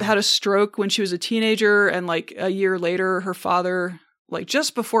mother had a stroke when she was a teenager, and a year later, her father,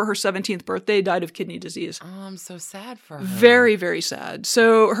 just before her 17th birthday, died of kidney disease. Oh, I'm so sad for her. Very, very sad.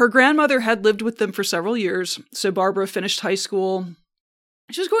 So her grandmother had lived with them for several years. So Barbara finished high school.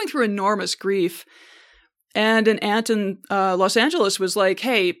 She was going through enormous grief. And an aunt in Los Angeles was like,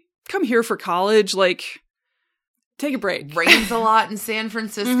 hey, come here for college. Take a break. Rains a lot in San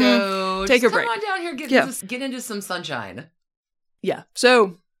Francisco. Mm-hmm. Take a break. Come on down here, get into some sunshine. Yeah.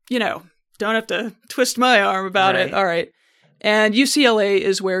 So, don't have to twist my arm about it. All right. And UCLA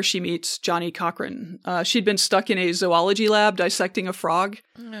is where she meets Johnnie Cochran. She'd been stuck in a zoology lab dissecting a frog.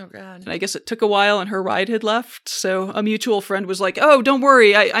 Oh, God. And I guess it took a while and her ride had left. So a mutual friend was like, oh, don't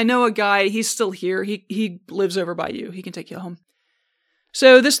worry. I know a guy. He's still here. He lives over by you. He can take you home.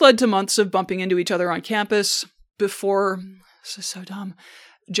 So this led to months of bumping into each other on campus. Before, this is so dumb,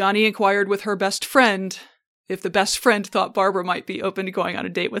 Johnnie inquired with her best friend if the best friend thought Barbara might be open to going on a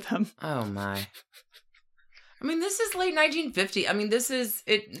date with him. Oh, my. I mean, this is late 1950. I mean, this is,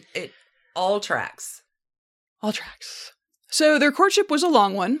 it all tracks. All tracks. So their courtship was a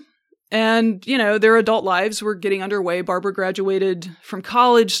long one, and, their adult lives were getting underway. Barbara graduated from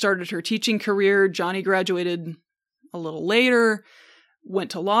college, started her teaching career. Johnnie graduated a little later,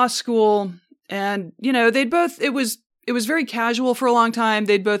 went to law school. And, they'd both, it was very casual for a long time.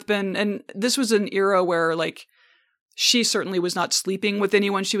 They'd both been, and this was an era where, she certainly was not sleeping with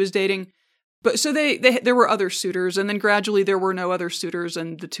anyone she was dating. But so there were other suitors, and then gradually there were no other suitors,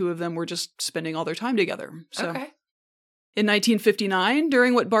 and the two of them were just spending all their time together. So okay. In 1959,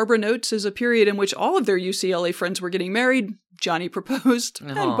 during what Barbara notes is a period in which all of their UCLA friends were getting married, Johnnie proposed,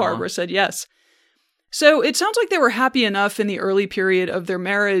 and Barbara said yes. So it sounds like they were happy enough in the early period of their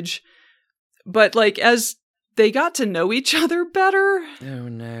marriage. But, as they got to know each other better, oh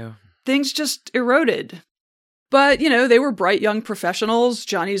no, things just eroded. But, they were bright young professionals.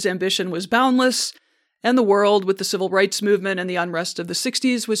 Johnnie's ambition was boundless, and the world, with the civil rights movement and the unrest of the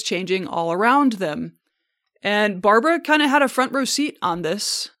 60s, was changing all around them. And Barbara kind of had a front row seat on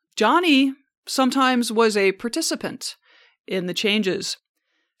this. Johnnie sometimes was a participant in the changes.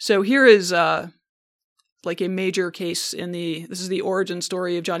 So here is a major case this is the origin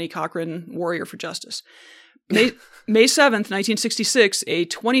story of Johnnie Cochran, warrior for justice. May 7th, 1966, a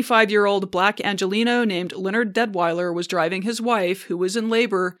 25-year-old black Angelino named Leonard Deadweiler was driving his wife, who was in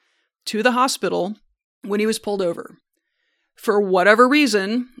labor, to the hospital when he was pulled over. For whatever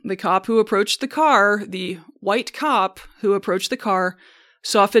reason, the white cop who approached the car,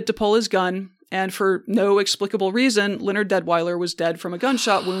 saw fit to pull his gun, and for no explicable reason, Leonard Deadweiler was dead from a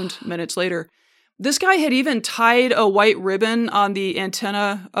gunshot wound minutes later. This guy had even tied a white ribbon on the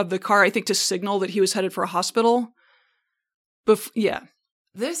antenna of the car, I think, to signal that he was headed for a hospital. Yeah.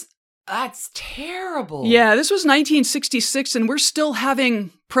 That's terrible. Yeah, this was 1966, and we're still having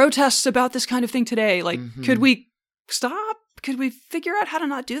protests about this kind of thing today. Could we stop? Could we figure out how to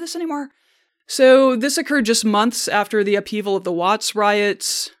not do this anymore? So this occurred just months after the upheaval of the Watts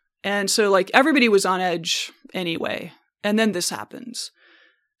riots. And so, everybody was on edge anyway. And then this happens.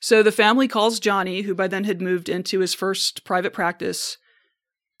 So the family calls Johnnie, who by then had moved into his first private practice,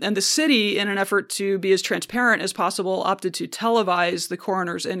 And the city, in an effort to be as transparent as possible, opted to televise the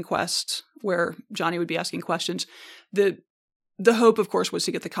coroner's inquest, where Johnnie would be asking questions. The hope, of course, was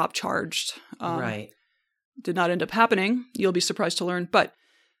to get the cop charged. Right. Did not end up happening. You'll be surprised to learn. But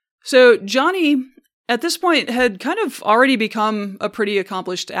so Johnnie, at this point, had kind of already become a pretty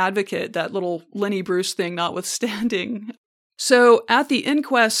accomplished advocate, that little Lenny Bruce thing notwithstanding. So at the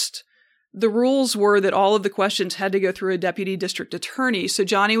inquest, the rules were that all of the questions had to go through a deputy district attorney. So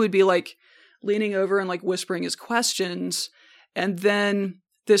Johnnie would be like leaning over and like whispering his questions. And then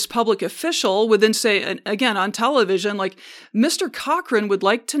this public official would then say, and again, on television, like, Mr. Cochran would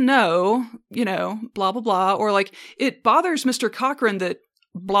like to know, blah, blah, blah. Or like, it bothers Mr. Cochran that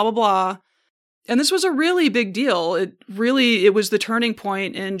blah, blah, blah. And this was a really big deal. It was the turning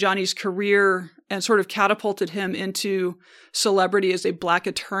point in Johnnie's career and sort of catapulted him into celebrity as a Black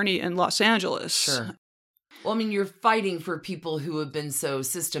attorney in Los Angeles. Sure. Well, I mean, you're fighting for people who have been so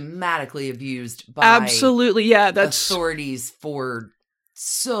systematically abused by absolutely, yeah, that's authorities for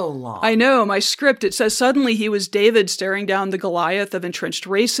so long. I know. My script, it says suddenly he was David staring down the Goliath of entrenched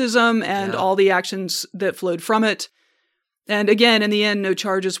racism and all the actions that flowed from it. And again, in the end, no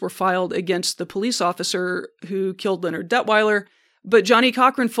charges were filed against the police officer who killed Leonard Detweiler. But Johnnie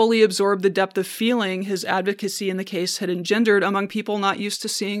Cochran fully absorbed the depth of feeling his advocacy in the case had engendered among people not used to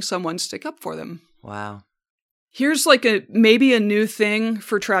seeing someone stick up for them. Wow. Here's like maybe a new thing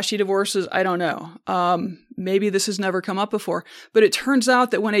for trashy divorces. I don't know. Maybe this has never come up before. But it turns out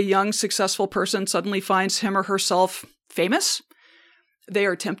that when a young, successful person suddenly finds him or herself famous, they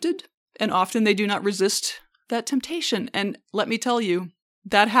are tempted, and often they do not resist that temptation. And let me tell you,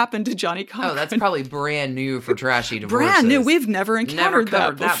 that happened to Johnnie Cochran. Oh, that's probably brand new for trashy divorces. Brand new. We've never encountered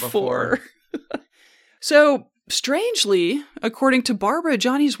that before. So, strangely, according to Barbara,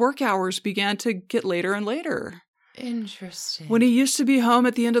 Johnnie's work hours began to get later and later. Interesting. When he used to be home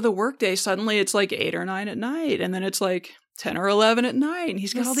at the end of the workday, suddenly it's like 8 or 9 at night, and then it's like 10 or 11 at night, and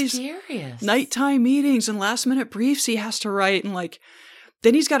he's got all these nighttime meetings and last-minute briefs he has to write, and like,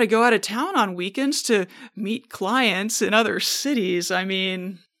 then he's got to go out of town on weekends to meet clients in other cities. I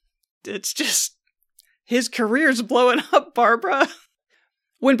mean, it's just, his career's blowing up, Barbara.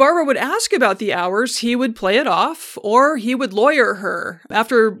 When Barbara would ask about the hours, he would play it off, or he would lawyer her.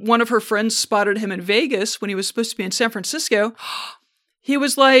 After one of her friends spotted him in Vegas when he was supposed to be in San Francisco, he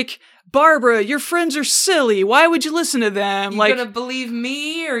was like, Barbara, your friends are silly. Why would you listen to them? You gonna believe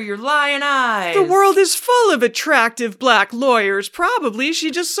me or your lying eyes? The world is full of attractive Black lawyers. Probably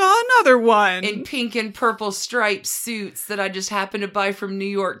she just saw another one. In pink and purple striped suits that I just happened to buy from New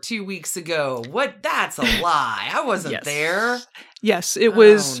York 2 weeks ago. What? That's a lie. I wasn't there. Yes, it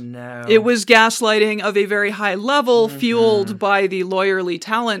was. Oh, no. It was gaslighting of a very high level, fueled by the lawyerly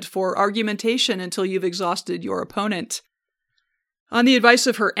talent for argumentation until you've exhausted your opponent. On the advice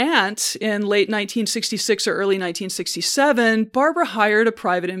of her aunt, in late 1966 or early 1967, Barbara hired a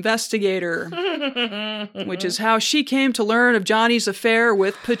private investigator, which is how she came to learn of Johnnie's affair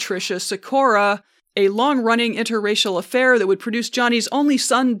with Patricia Sikora, a long-running interracial affair that would produce Johnnie's only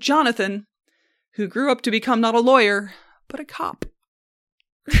son, Jonathan, who grew up to become not a lawyer, but a cop.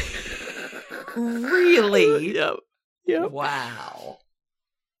 Really? Yep. Wow.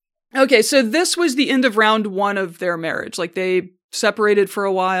 Okay, so this was the end of round one of their marriage. Like, they separated for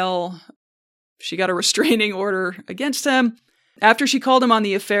a while. She got a restraining order against him. After she called him on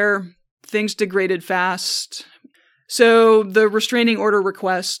the affair, things degraded fast. So the restraining order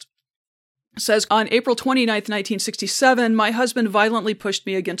request says, on April 29th, 1967, my husband violently pushed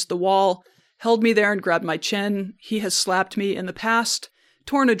me against the wall, held me there and grabbed my chin. He has slapped me in the past,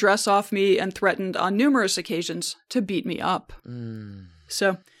 torn a dress off me, and threatened on numerous occasions to beat me up.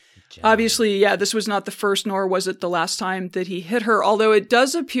 So obviously, this was not the first, nor was it the last time that he hit her, although it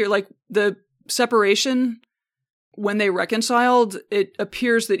does appear like the separation, when they reconciled, it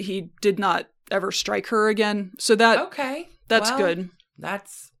appears that he did not ever strike her again. So that's good.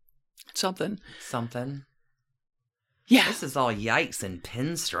 That's something. Yeah. This is all yikes and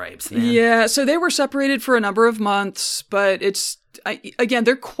pinstripes, man. Yeah, so they were separated for a number of months, but again,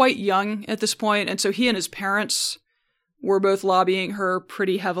 they're quite young at this point, and so he and his parents were both lobbying her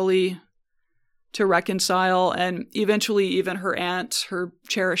pretty heavily to reconcile, and eventually even her aunt, her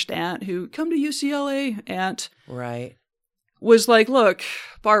cherished aunt, who come to UCLA aunt, right, was like, look,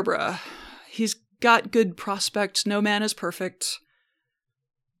 Barbara, he's got good prospects. No man is perfect.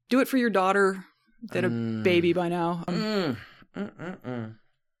 Do it for your daughter. They had a baby by now.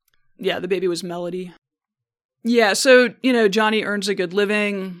 Yeah, the baby was Melody. Yeah, so, Johnnie earns a good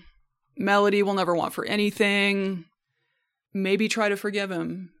living. Melody will never want for anything. Maybe try to forgive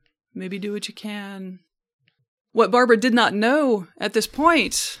him. Maybe do what you can. What Barbara did not know at this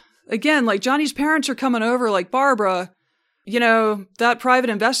point, again, like Johnny's parents are coming over like, Barbara, that private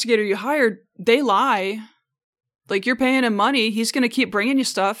investigator you hired, they lie. Like, you're paying him money. He's going to keep bringing you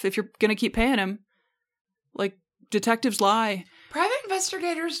stuff if you're going to keep paying him. Like, detectives lie. Private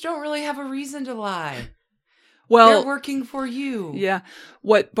investigators don't really have a reason to lie. Well, they're working for you. Yeah.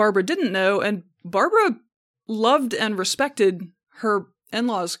 What Barbara didn't know, and Barbara loved and respected her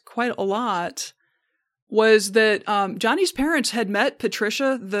in-laws quite a lot, was that Johnny's parents had met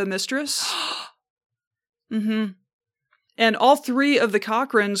Patricia, the mistress. Mm-hmm. And all three of the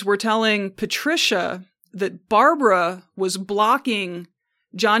Cochrans were telling Patricia that Barbara was blocking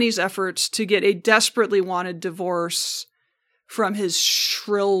Johnny's efforts to get a desperately wanted divorce from his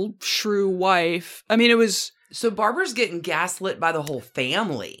shrew wife. I mean, it was... So Barbara's getting gaslit by the whole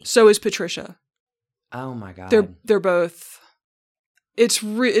family. So is Patricia. Oh my God. They're both... I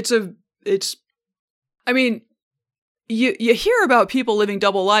mean, you hear about people living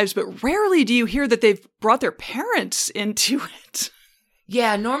double lives, but rarely do you hear that they've brought their parents into it.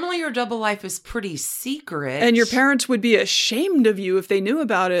 Yeah, normally your double life is pretty secret. And your parents would be ashamed of you if they knew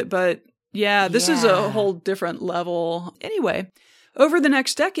about it, but yeah, this is a whole different level. Anyway, over the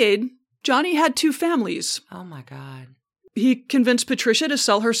next decade, Johnny had 2 families. Oh my God. He convinced Patricia to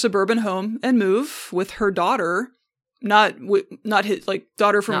sell her suburban home and move with her daughter, not his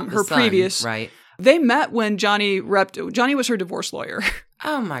daughter from her son, previous. Right. They met when Johnny was her divorce lawyer.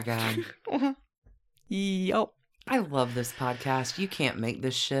 Oh my God. Yup. I love this podcast. You can't make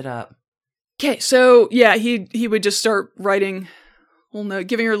this shit up. Okay, so yeah, he would just start writing,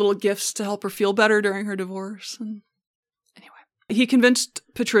 giving her little gifts to help her feel better during her divorce. And anyway, he convinced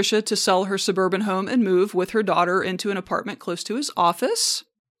Patricia to sell her suburban home and move with her daughter into an apartment close to his office.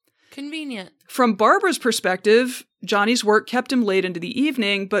 Convenient. From Barbara's perspective, Johnny's work kept him late into the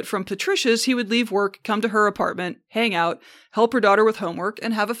evening, but from Patricia's, he would leave work, come to her apartment, hang out, help her daughter with homework,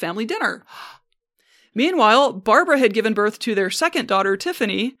 and have a family dinner. Meanwhile, Barbara had given birth to their second daughter,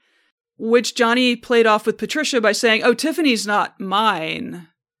 Tiffany, which Johnny played off with Patricia by saying, "Oh, Tiffany's not mine,"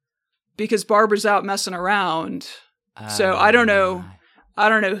 because Barbara's out messing around. So I don't know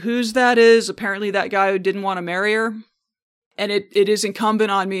whose that is. Apparently that guy who didn't want to marry her. And it is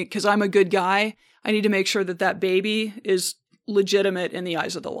incumbent on me, because I'm a good guy, I need to make sure that baby is legitimate in the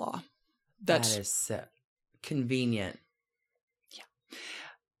eyes of the law. That is so convenient.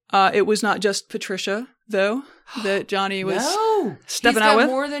 It was not just Patricia, though, that Johnny was stepping out with.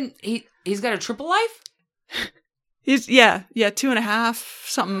 He's got a triple life? He's 2.5,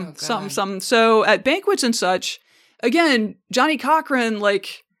 something. So at banquets and such, again, Johnnie Cochran,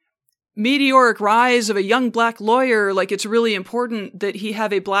 meteoric rise of a young black lawyer, it's really important that he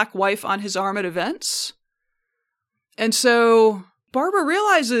have a black wife on his arm at events. And so Barbara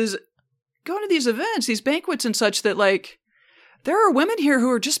realizes, going to these events, these banquets and such, that there are women here who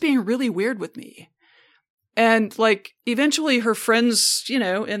are just being really weird with me. And eventually her friends,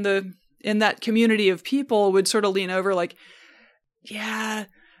 in that community of people would sort of lean over yeah,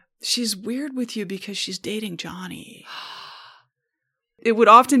 she's weird with you because she's dating Johnny. It would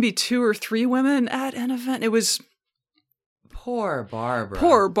often be 2 or 3 women at an event. It was... Poor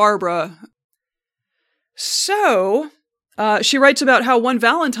Barbara. So, she writes about how one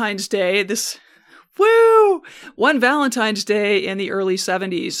Valentine's Day in the early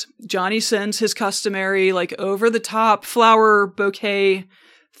 70s, Johnny sends his customary, over-the-top flower bouquet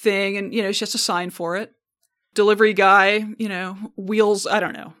thing, and, she has to sign for it. Delivery guy, wheels, I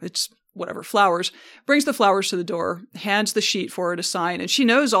don't know, it's whatever, flowers, brings the flowers to the door, hands the sheet for her to sign, and she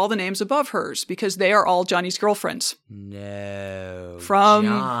knows all the names above hers because they are all Johnny's girlfriends. No. From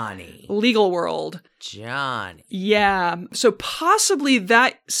Johnny. Legal World. Johnny. Yeah. So possibly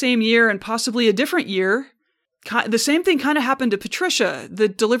that same year and possibly a different year, the same thing kind of happened to Patricia. The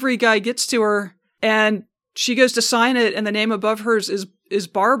delivery guy gets to her and she goes to sign it, and the name above hers is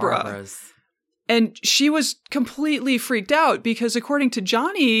Barbara. Barbara's. And she was completely freaked out because, according to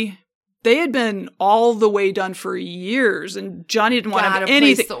Johnny, they had been all the way done for years, and Johnny didn't want to have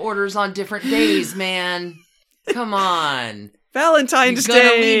anything. Place the orders on different days, man. Come on. Valentine's Day. You're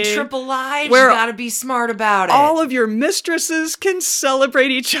gonna lead triple lives. Where you gotta be smart about it. All of your mistresses can celebrate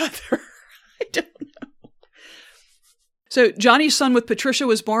each other. I don't know. So Johnny's son with Patricia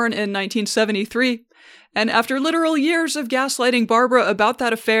was born in 1973, and after literal years of gaslighting Barbara about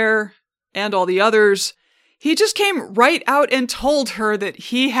that affair and all the others, he just came right out and told her that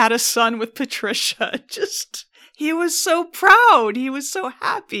he had a son with Patricia. He was so proud. He was so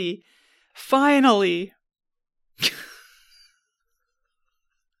happy. Finally.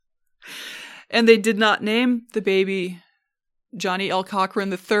 And they did not name the baby Johnny L.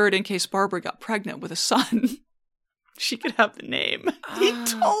 Cochran III in case Barbara got pregnant with a son. she could have the name. He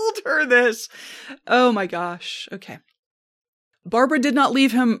told her this. Oh my gosh. Okay. Barbara did not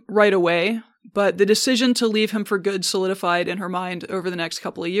leave him right away, but the decision to leave him for good solidified in her mind over the next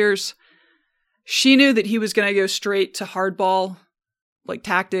couple of years. She knew that he was going to go straight to hardball, like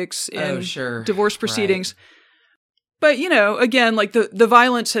tactics in divorce proceedings. Right. But, you know, again, like the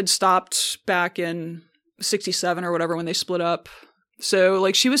violence had stopped back in 67 or whatever when they split up. So,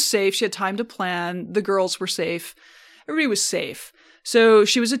 like, she was safe. She had time to plan. The girls were safe. Everybody was safe. So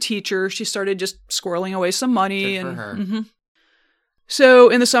she was a teacher. She started just squirreling away some money. Good for her. Mm-hmm. So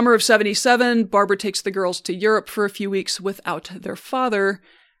in the summer of 77, Barbara takes the girls to Europe for a few weeks without their father.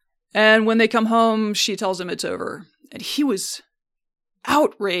 And when they come home, she tells him it's over. And he was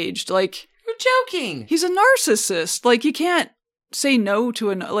outraged. Like, you're joking. He's a narcissist. Like, you can't say no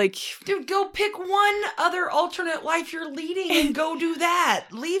to Dude, go pick one other alternate life you're leading and go do that.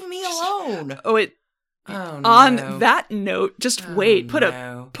 Leave me alone. On that note, just wait. Put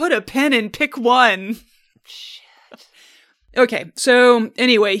a pen and pick one. Shit. Okay, so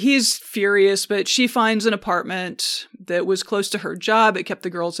anyway, he's furious, but she finds an apartment that was close to her job. It kept the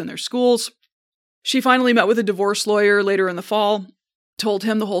girls in their schools. She finally met with a divorce lawyer later in the fall, told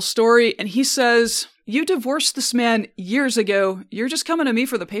him the whole story, and he says, "You divorced this man years ago. You're just coming to me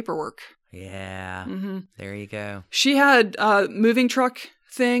for the paperwork." Yeah, There you go. She had a moving truck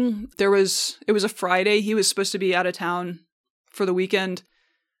thing. It was a Friday. He was supposed to be out of town for the weekend.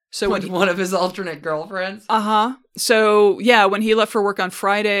 So with one of his alternate girlfriends? So, yeah, when he left for work on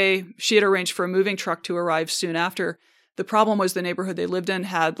Friday, she had arranged for a moving truck to arrive soon after. The problem was the neighborhood they lived in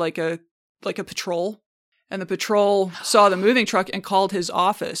had like a patrol. And the patrol saw the moving truck and called his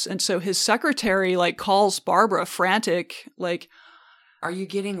office. And so his secretary calls Barbara frantic, like, "Are you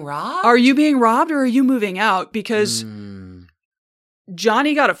getting robbed? Are you being robbed or are you moving out?" Because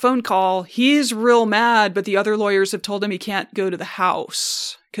Johnnie got a phone call. He's real mad, but the other lawyers have told him he can't go to the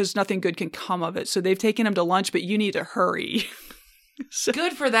house because nothing good can come of it. So they've taken him to lunch, but you need to hurry.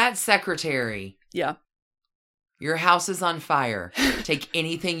 Good for that secretary. Yeah. Your house is on fire. Take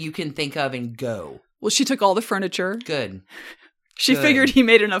anything you can think of and go. Well, she took all the furniture. Good. She figured he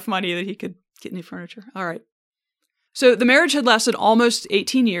made enough money that he could get new furniture. All right. So the marriage had lasted almost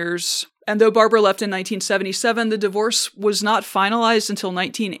 18 years. And though Barbara left in 1977, the divorce was not finalized until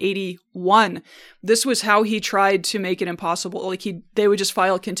 1981. This was how he tried to make it impossible. They would just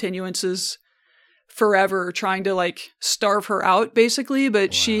file continuances forever, trying to starve her out, basically.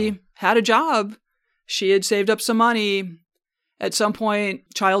 But she had a job. She had saved up some money. At some point,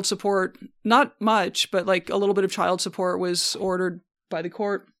 child support, not much, but a little bit of child support was ordered by the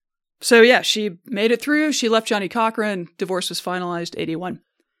court. So yeah, she made it through. She left Johnnie Cochran. Divorce was finalized, 81.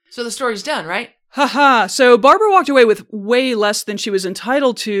 So the story's done, right? Haha. So Barbara walked away with way less than she was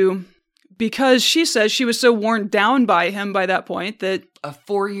entitled to because she says she was so worn down by him by that point that... A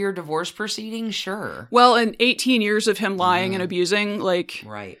 4-year divorce proceeding? Sure. Well, and 18 years of him lying and abusing,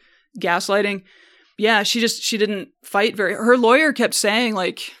 right. Gaslighting. Yeah, she didn't fight her lawyer kept saying,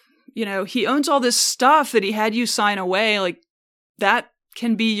 he owns all this stuff that he had you sign away, that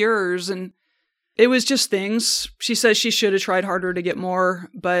can be yours. And it was just things. She says she should have tried harder to get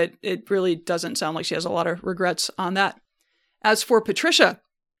more, but it really doesn't sound like she has a lot of regrets on that. As for Patricia,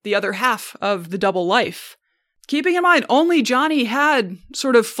 the other half of the double life, keeping in mind only Johnnie had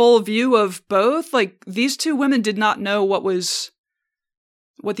sort of full view of both. These two women did not know what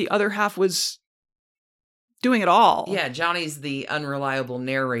the other half was doing at all. Yeah, Johnny's the unreliable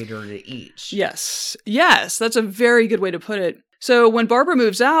narrator to each. Yes, that's a very good way to put it. So when Barbara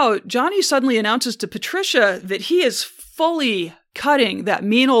moves out, Johnnie suddenly announces to Patricia that he is fully cutting that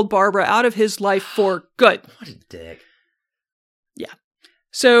mean old Barbara out of his life for good. What a dick. Yeah.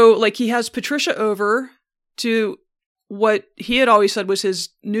 So, he has Patricia over to what he had always said was his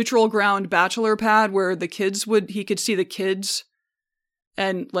neutral ground bachelor pad where he could see the kids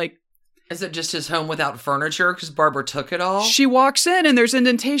and, Is it just his home without furniture because Barbara took it all? She walks in and there's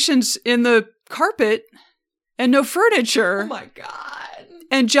indentations in the carpet and no furniture. Oh my God.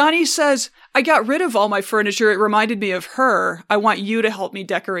 And Johnnie says, "I got rid of all my furniture. It reminded me of her. I want you to help me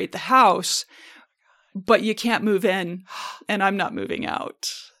decorate the house. But you can't move in and I'm not moving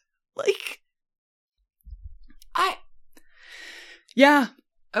out." Yeah.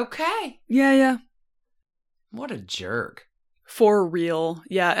 Okay. Yeah. What a jerk. For real.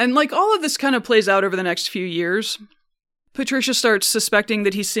 Yeah. And all of this kind of plays out over the next few years. Patricia starts suspecting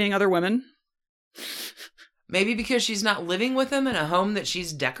that he's seeing other women. Maybe because she's not living with him in a home that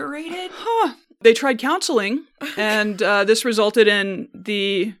she's decorated? They tried counseling, and this resulted in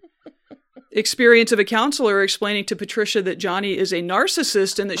the experience of a counselor explaining to Patricia that Johnnie is a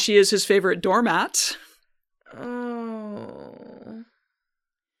narcissist and that she is his favorite doormat. Oh.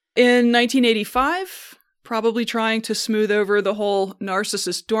 In 1985, probably trying to smooth over the whole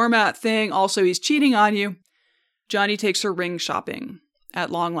narcissist doormat thing, also he's cheating on you, Johnnie takes her ring shopping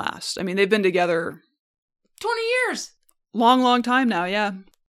at long last. I mean, they've been together 20 years. Long time now, yeah.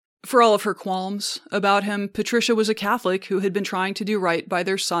 For all of her qualms about him, Patricia was a Catholic who had been trying to do right by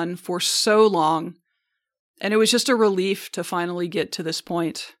their son for so long, and it was just a relief to finally get to this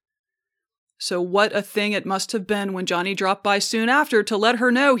point. So what a thing it must have been when Johnnie dropped by soon after to let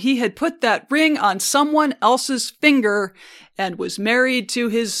her know he had put that ring on someone else's finger and was married to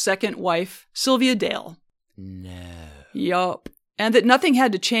his second wife, Sylvia Dale. No. Yup. And that nothing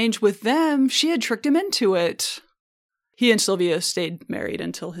had to change with them. She had tricked him into it. He and Sylvia stayed married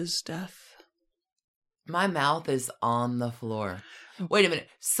until his death. My mouth is on the floor. Wait a minute.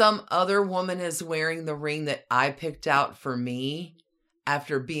 Some other woman is wearing the ring that I picked out for me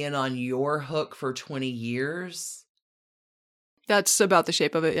after being on your hook for 20 years? That's about the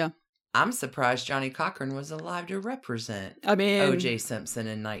shape of it, yeah. I'm surprised Johnnie Cochran was alive to represent O.J. Simpson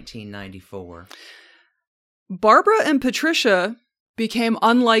in 1994. Barbara and Patricia became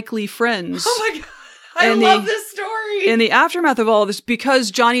unlikely friends. Oh my God. I love this story. In the aftermath of all this,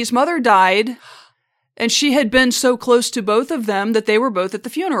 because Johnny's mother died, and she had been so close to both of them that they were both at the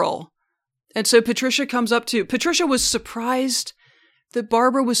funeral. And so Patricia was surprised that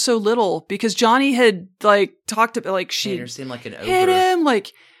Barbara was so little, because Johnnie had talked about she made her seem like an ogre. Hit him,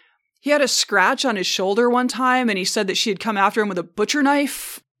 he had a scratch on his shoulder one time, and he said that she had come after him with a butcher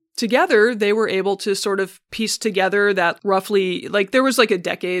knife. Together, they were able to sort of piece together that roughly, there was a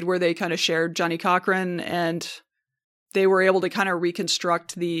decade where they kind of shared Johnnie Cochran, and they were able to kind of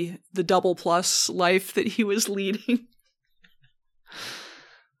reconstruct the double plus life that he was leading.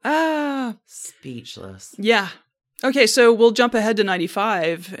 Speechless. Yeah. Okay, so we'll jump ahead to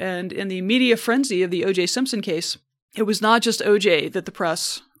 95, and in the media frenzy of the O.J. Simpson case, it was not just O.J. that the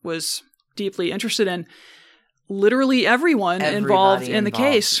press was deeply interested in. Literally everyone involved in the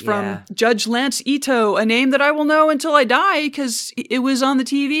case, from Judge Lance Ito, a name that I will know until I die because it was on the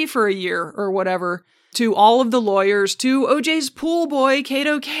TV for a year or whatever, to all of the lawyers, to O.J.'s pool boy,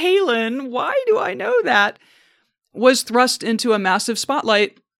 Kato Kalin, why do I know that, was thrust into a massive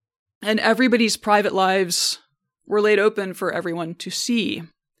spotlight, and everybody's private lives were laid open for everyone to see.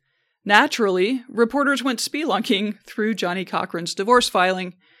 Naturally, reporters went spelunking through Johnnie Cochran's divorce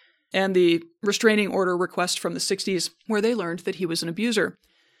filing and the restraining order request from the 60s, where they learned that he was an abuser.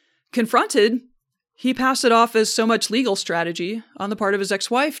 Confronted, he passed it off as so much legal strategy on the part of his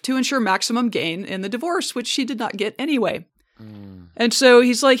ex-wife to ensure maximum gain in the divorce, which she did not get anyway. And so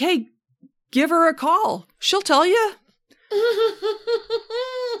he's like, hey, give her a call. She'll tell you.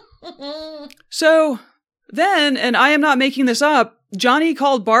 So then, and I am not making this up, Johnnie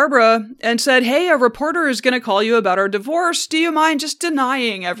called Barbara and said, hey, a reporter is going to call you about our divorce. Do you mind just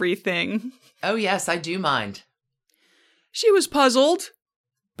denying everything? Oh, yes, I do mind. She was puzzled,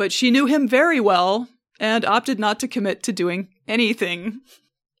 but she knew him very well and opted not to commit to doing anything.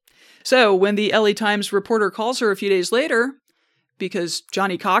 So when the LA Times reporter calls her a few days later, because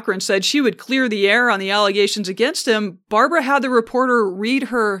Johnnie Cochran said she would clear the air on the allegations against him, Barbara had the reporter read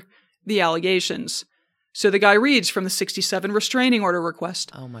her the allegations. So the guy reads from the 67 restraining order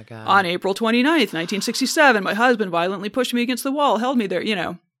request. Oh my God. On April 29th, 1967, my husband violently pushed me against the wall, held me there,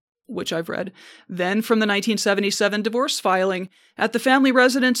 which I've read. Then from the 1977 divorce filing, at the family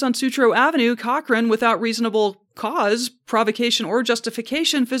residence on Sutro Avenue, Cochran, without reasonable cause, provocation, or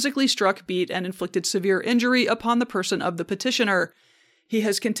justification, physically struck, beat, and inflicted severe injury upon the person of the petitioner. He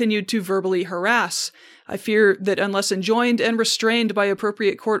has continued to verbally harass. I fear that unless enjoined and restrained by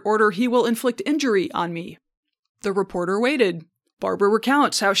appropriate court order, he will inflict injury on me. The reporter waited. Barbara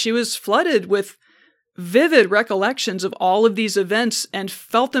recounts how she was flooded with vivid recollections of all of these events and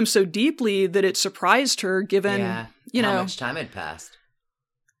felt them so deeply that it surprised her, given, how much time had passed.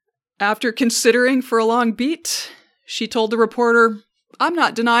 After considering for a long beat, she told the reporter, I'm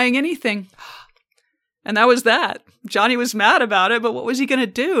not denying anything. And that was that. Johnnie was mad about it, but what was he going to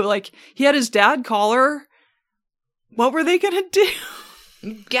do? He had his dad call her. What were they going to do?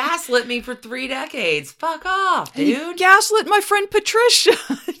 You gaslit me for 3 decades. Fuck off, dude. You gaslit my friend Patricia.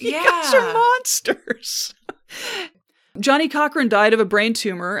 You guys are monsters. Johnnie Cochran died of a brain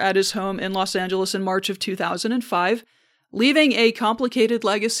tumor at his home in Los Angeles in March of 2005, leaving a complicated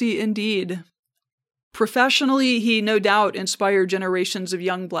legacy indeed. Professionally, he no doubt inspired generations of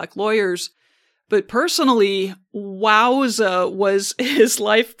young Black lawyers. But personally, wowza, was his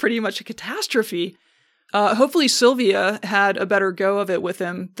life pretty much a catastrophe. Hopefully Sylvia had a better go of it with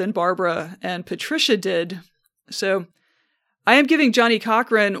him than Barbara and Patricia did. So I am giving Johnnie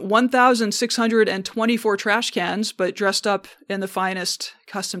Cochran 1,624 trash cans, but dressed up in the finest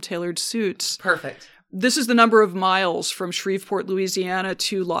custom-tailored suits. Perfect. This is the number of miles from Shreveport, Louisiana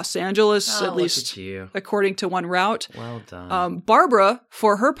to Los Angeles, at least according to one route. Well done. Barbara,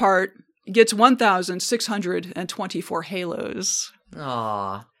 for her part, gets 1,624 halos.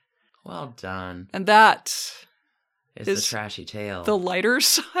 Aw, well done. And that is the trashy tale. The lighter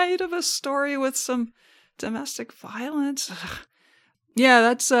side of a story with some domestic violence.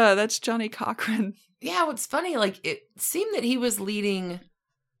 Yeah, that's Johnnie Cochran. Yeah, what's funny, like, it seemed that he was leading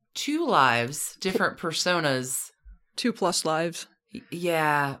 2 lives, different personas. 2+ lives.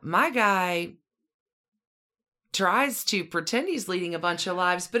 Yeah, my guy tries to pretend he's leading a bunch of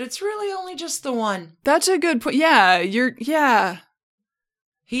lives, but it's really only just the one. That's a good point. Yeah,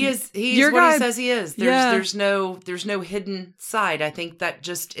 He is what he says he is. There's no hidden side. I think that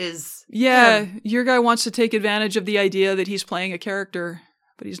just is him. Your guy wants to take advantage of the idea that he's playing a character,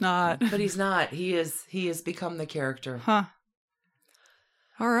 but he's not. He has become the character. Huh.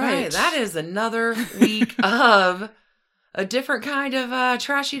 All right. That is another week of a different kind of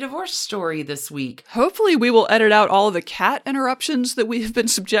trashy divorce story this week. Hopefully we will edit out all of the cat interruptions that we have been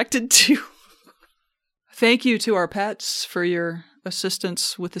subjected to. Thank you to our pets for your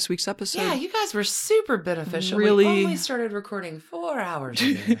assistance with this week's episode. Yeah, you guys were super beneficial. Really? We only started recording 4 hours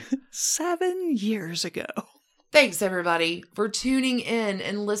ago. 7 years ago. Thanks, everybody, for tuning in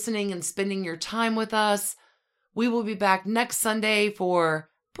and listening and spending your time with us. We will be back next Sunday for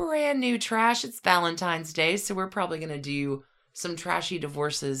brand new trash. It's Valentine's Day, so we're probably going to do some trashy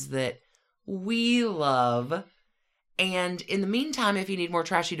divorces that we love. And in the meantime, if you need more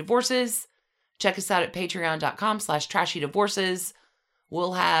trashy divorces, check us out at patreon.com/trashydivorces.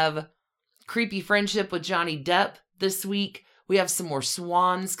 We'll have Creepy Friendship with Johnny Depp this week. We have some more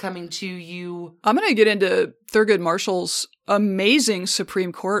swans coming to you. I'm going to get into Thurgood Marshall's amazing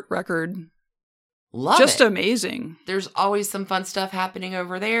Supreme Court record. Love Just it. amazing. There's always some fun stuff happening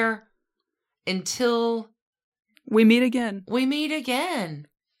over there. Until we meet again.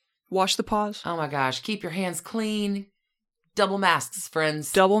 Wash the paws. Oh my gosh. Keep your hands clean. Double masks,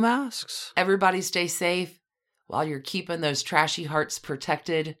 friends. Double masks. Everybody stay safe while you're keeping those trashy hearts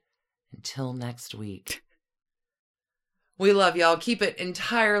protected. Until next week. We love y'all. Keep it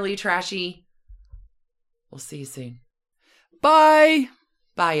entirely trashy. We'll see you soon. Bye.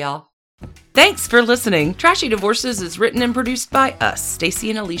 Bye, y'all. Thanks for listening. Trashy Divorces is written and produced by us, Stacy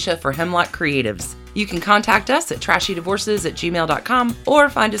and Alicia for Hemlock Creatives. You can contact us at trashydivorces@gmail.com or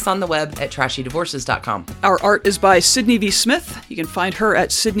find us on the web at trashydivorces.com. Our art is by Sydney V. Smith. You can find her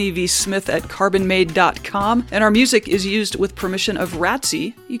at sydneyvsmith@carbonmade.com. And our music is used with permission of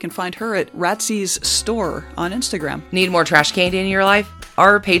Ratsy. You can find her at Ratsy's store on Instagram. Need more trash candy in your life?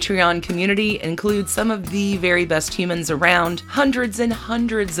 Our Patreon community includes some of the very best humans around, hundreds and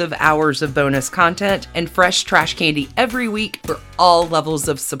hundreds of hours of bonus content, and fresh trash candy every week for all levels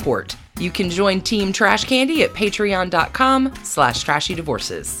of support. You can join Team Trash Candy at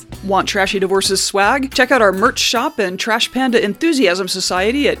patreon.com/trashydivorces. Want Trashy Divorces swag? Check out our merch shop and Trash Panda Enthusiasm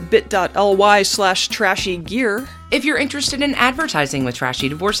Society at bit.ly/trashygear. If you're interested in advertising with Trashy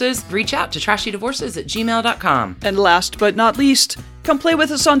Divorces, reach out to trashydivorces@gmail.com. And last but not least, come play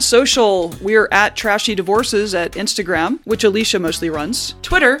with us on social. We're at Trashy Divorces at Instagram, which Alicia mostly runs.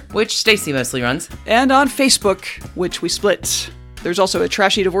 Twitter, which Stacy mostly runs. And on Facebook, which we split. There's also a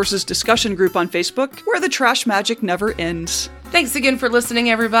Trashy Divorces discussion group on Facebook where the trash magic never ends. Thanks again for listening,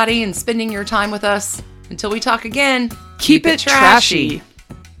 everybody, and spending your time with us. Until we talk again, keep it trashy.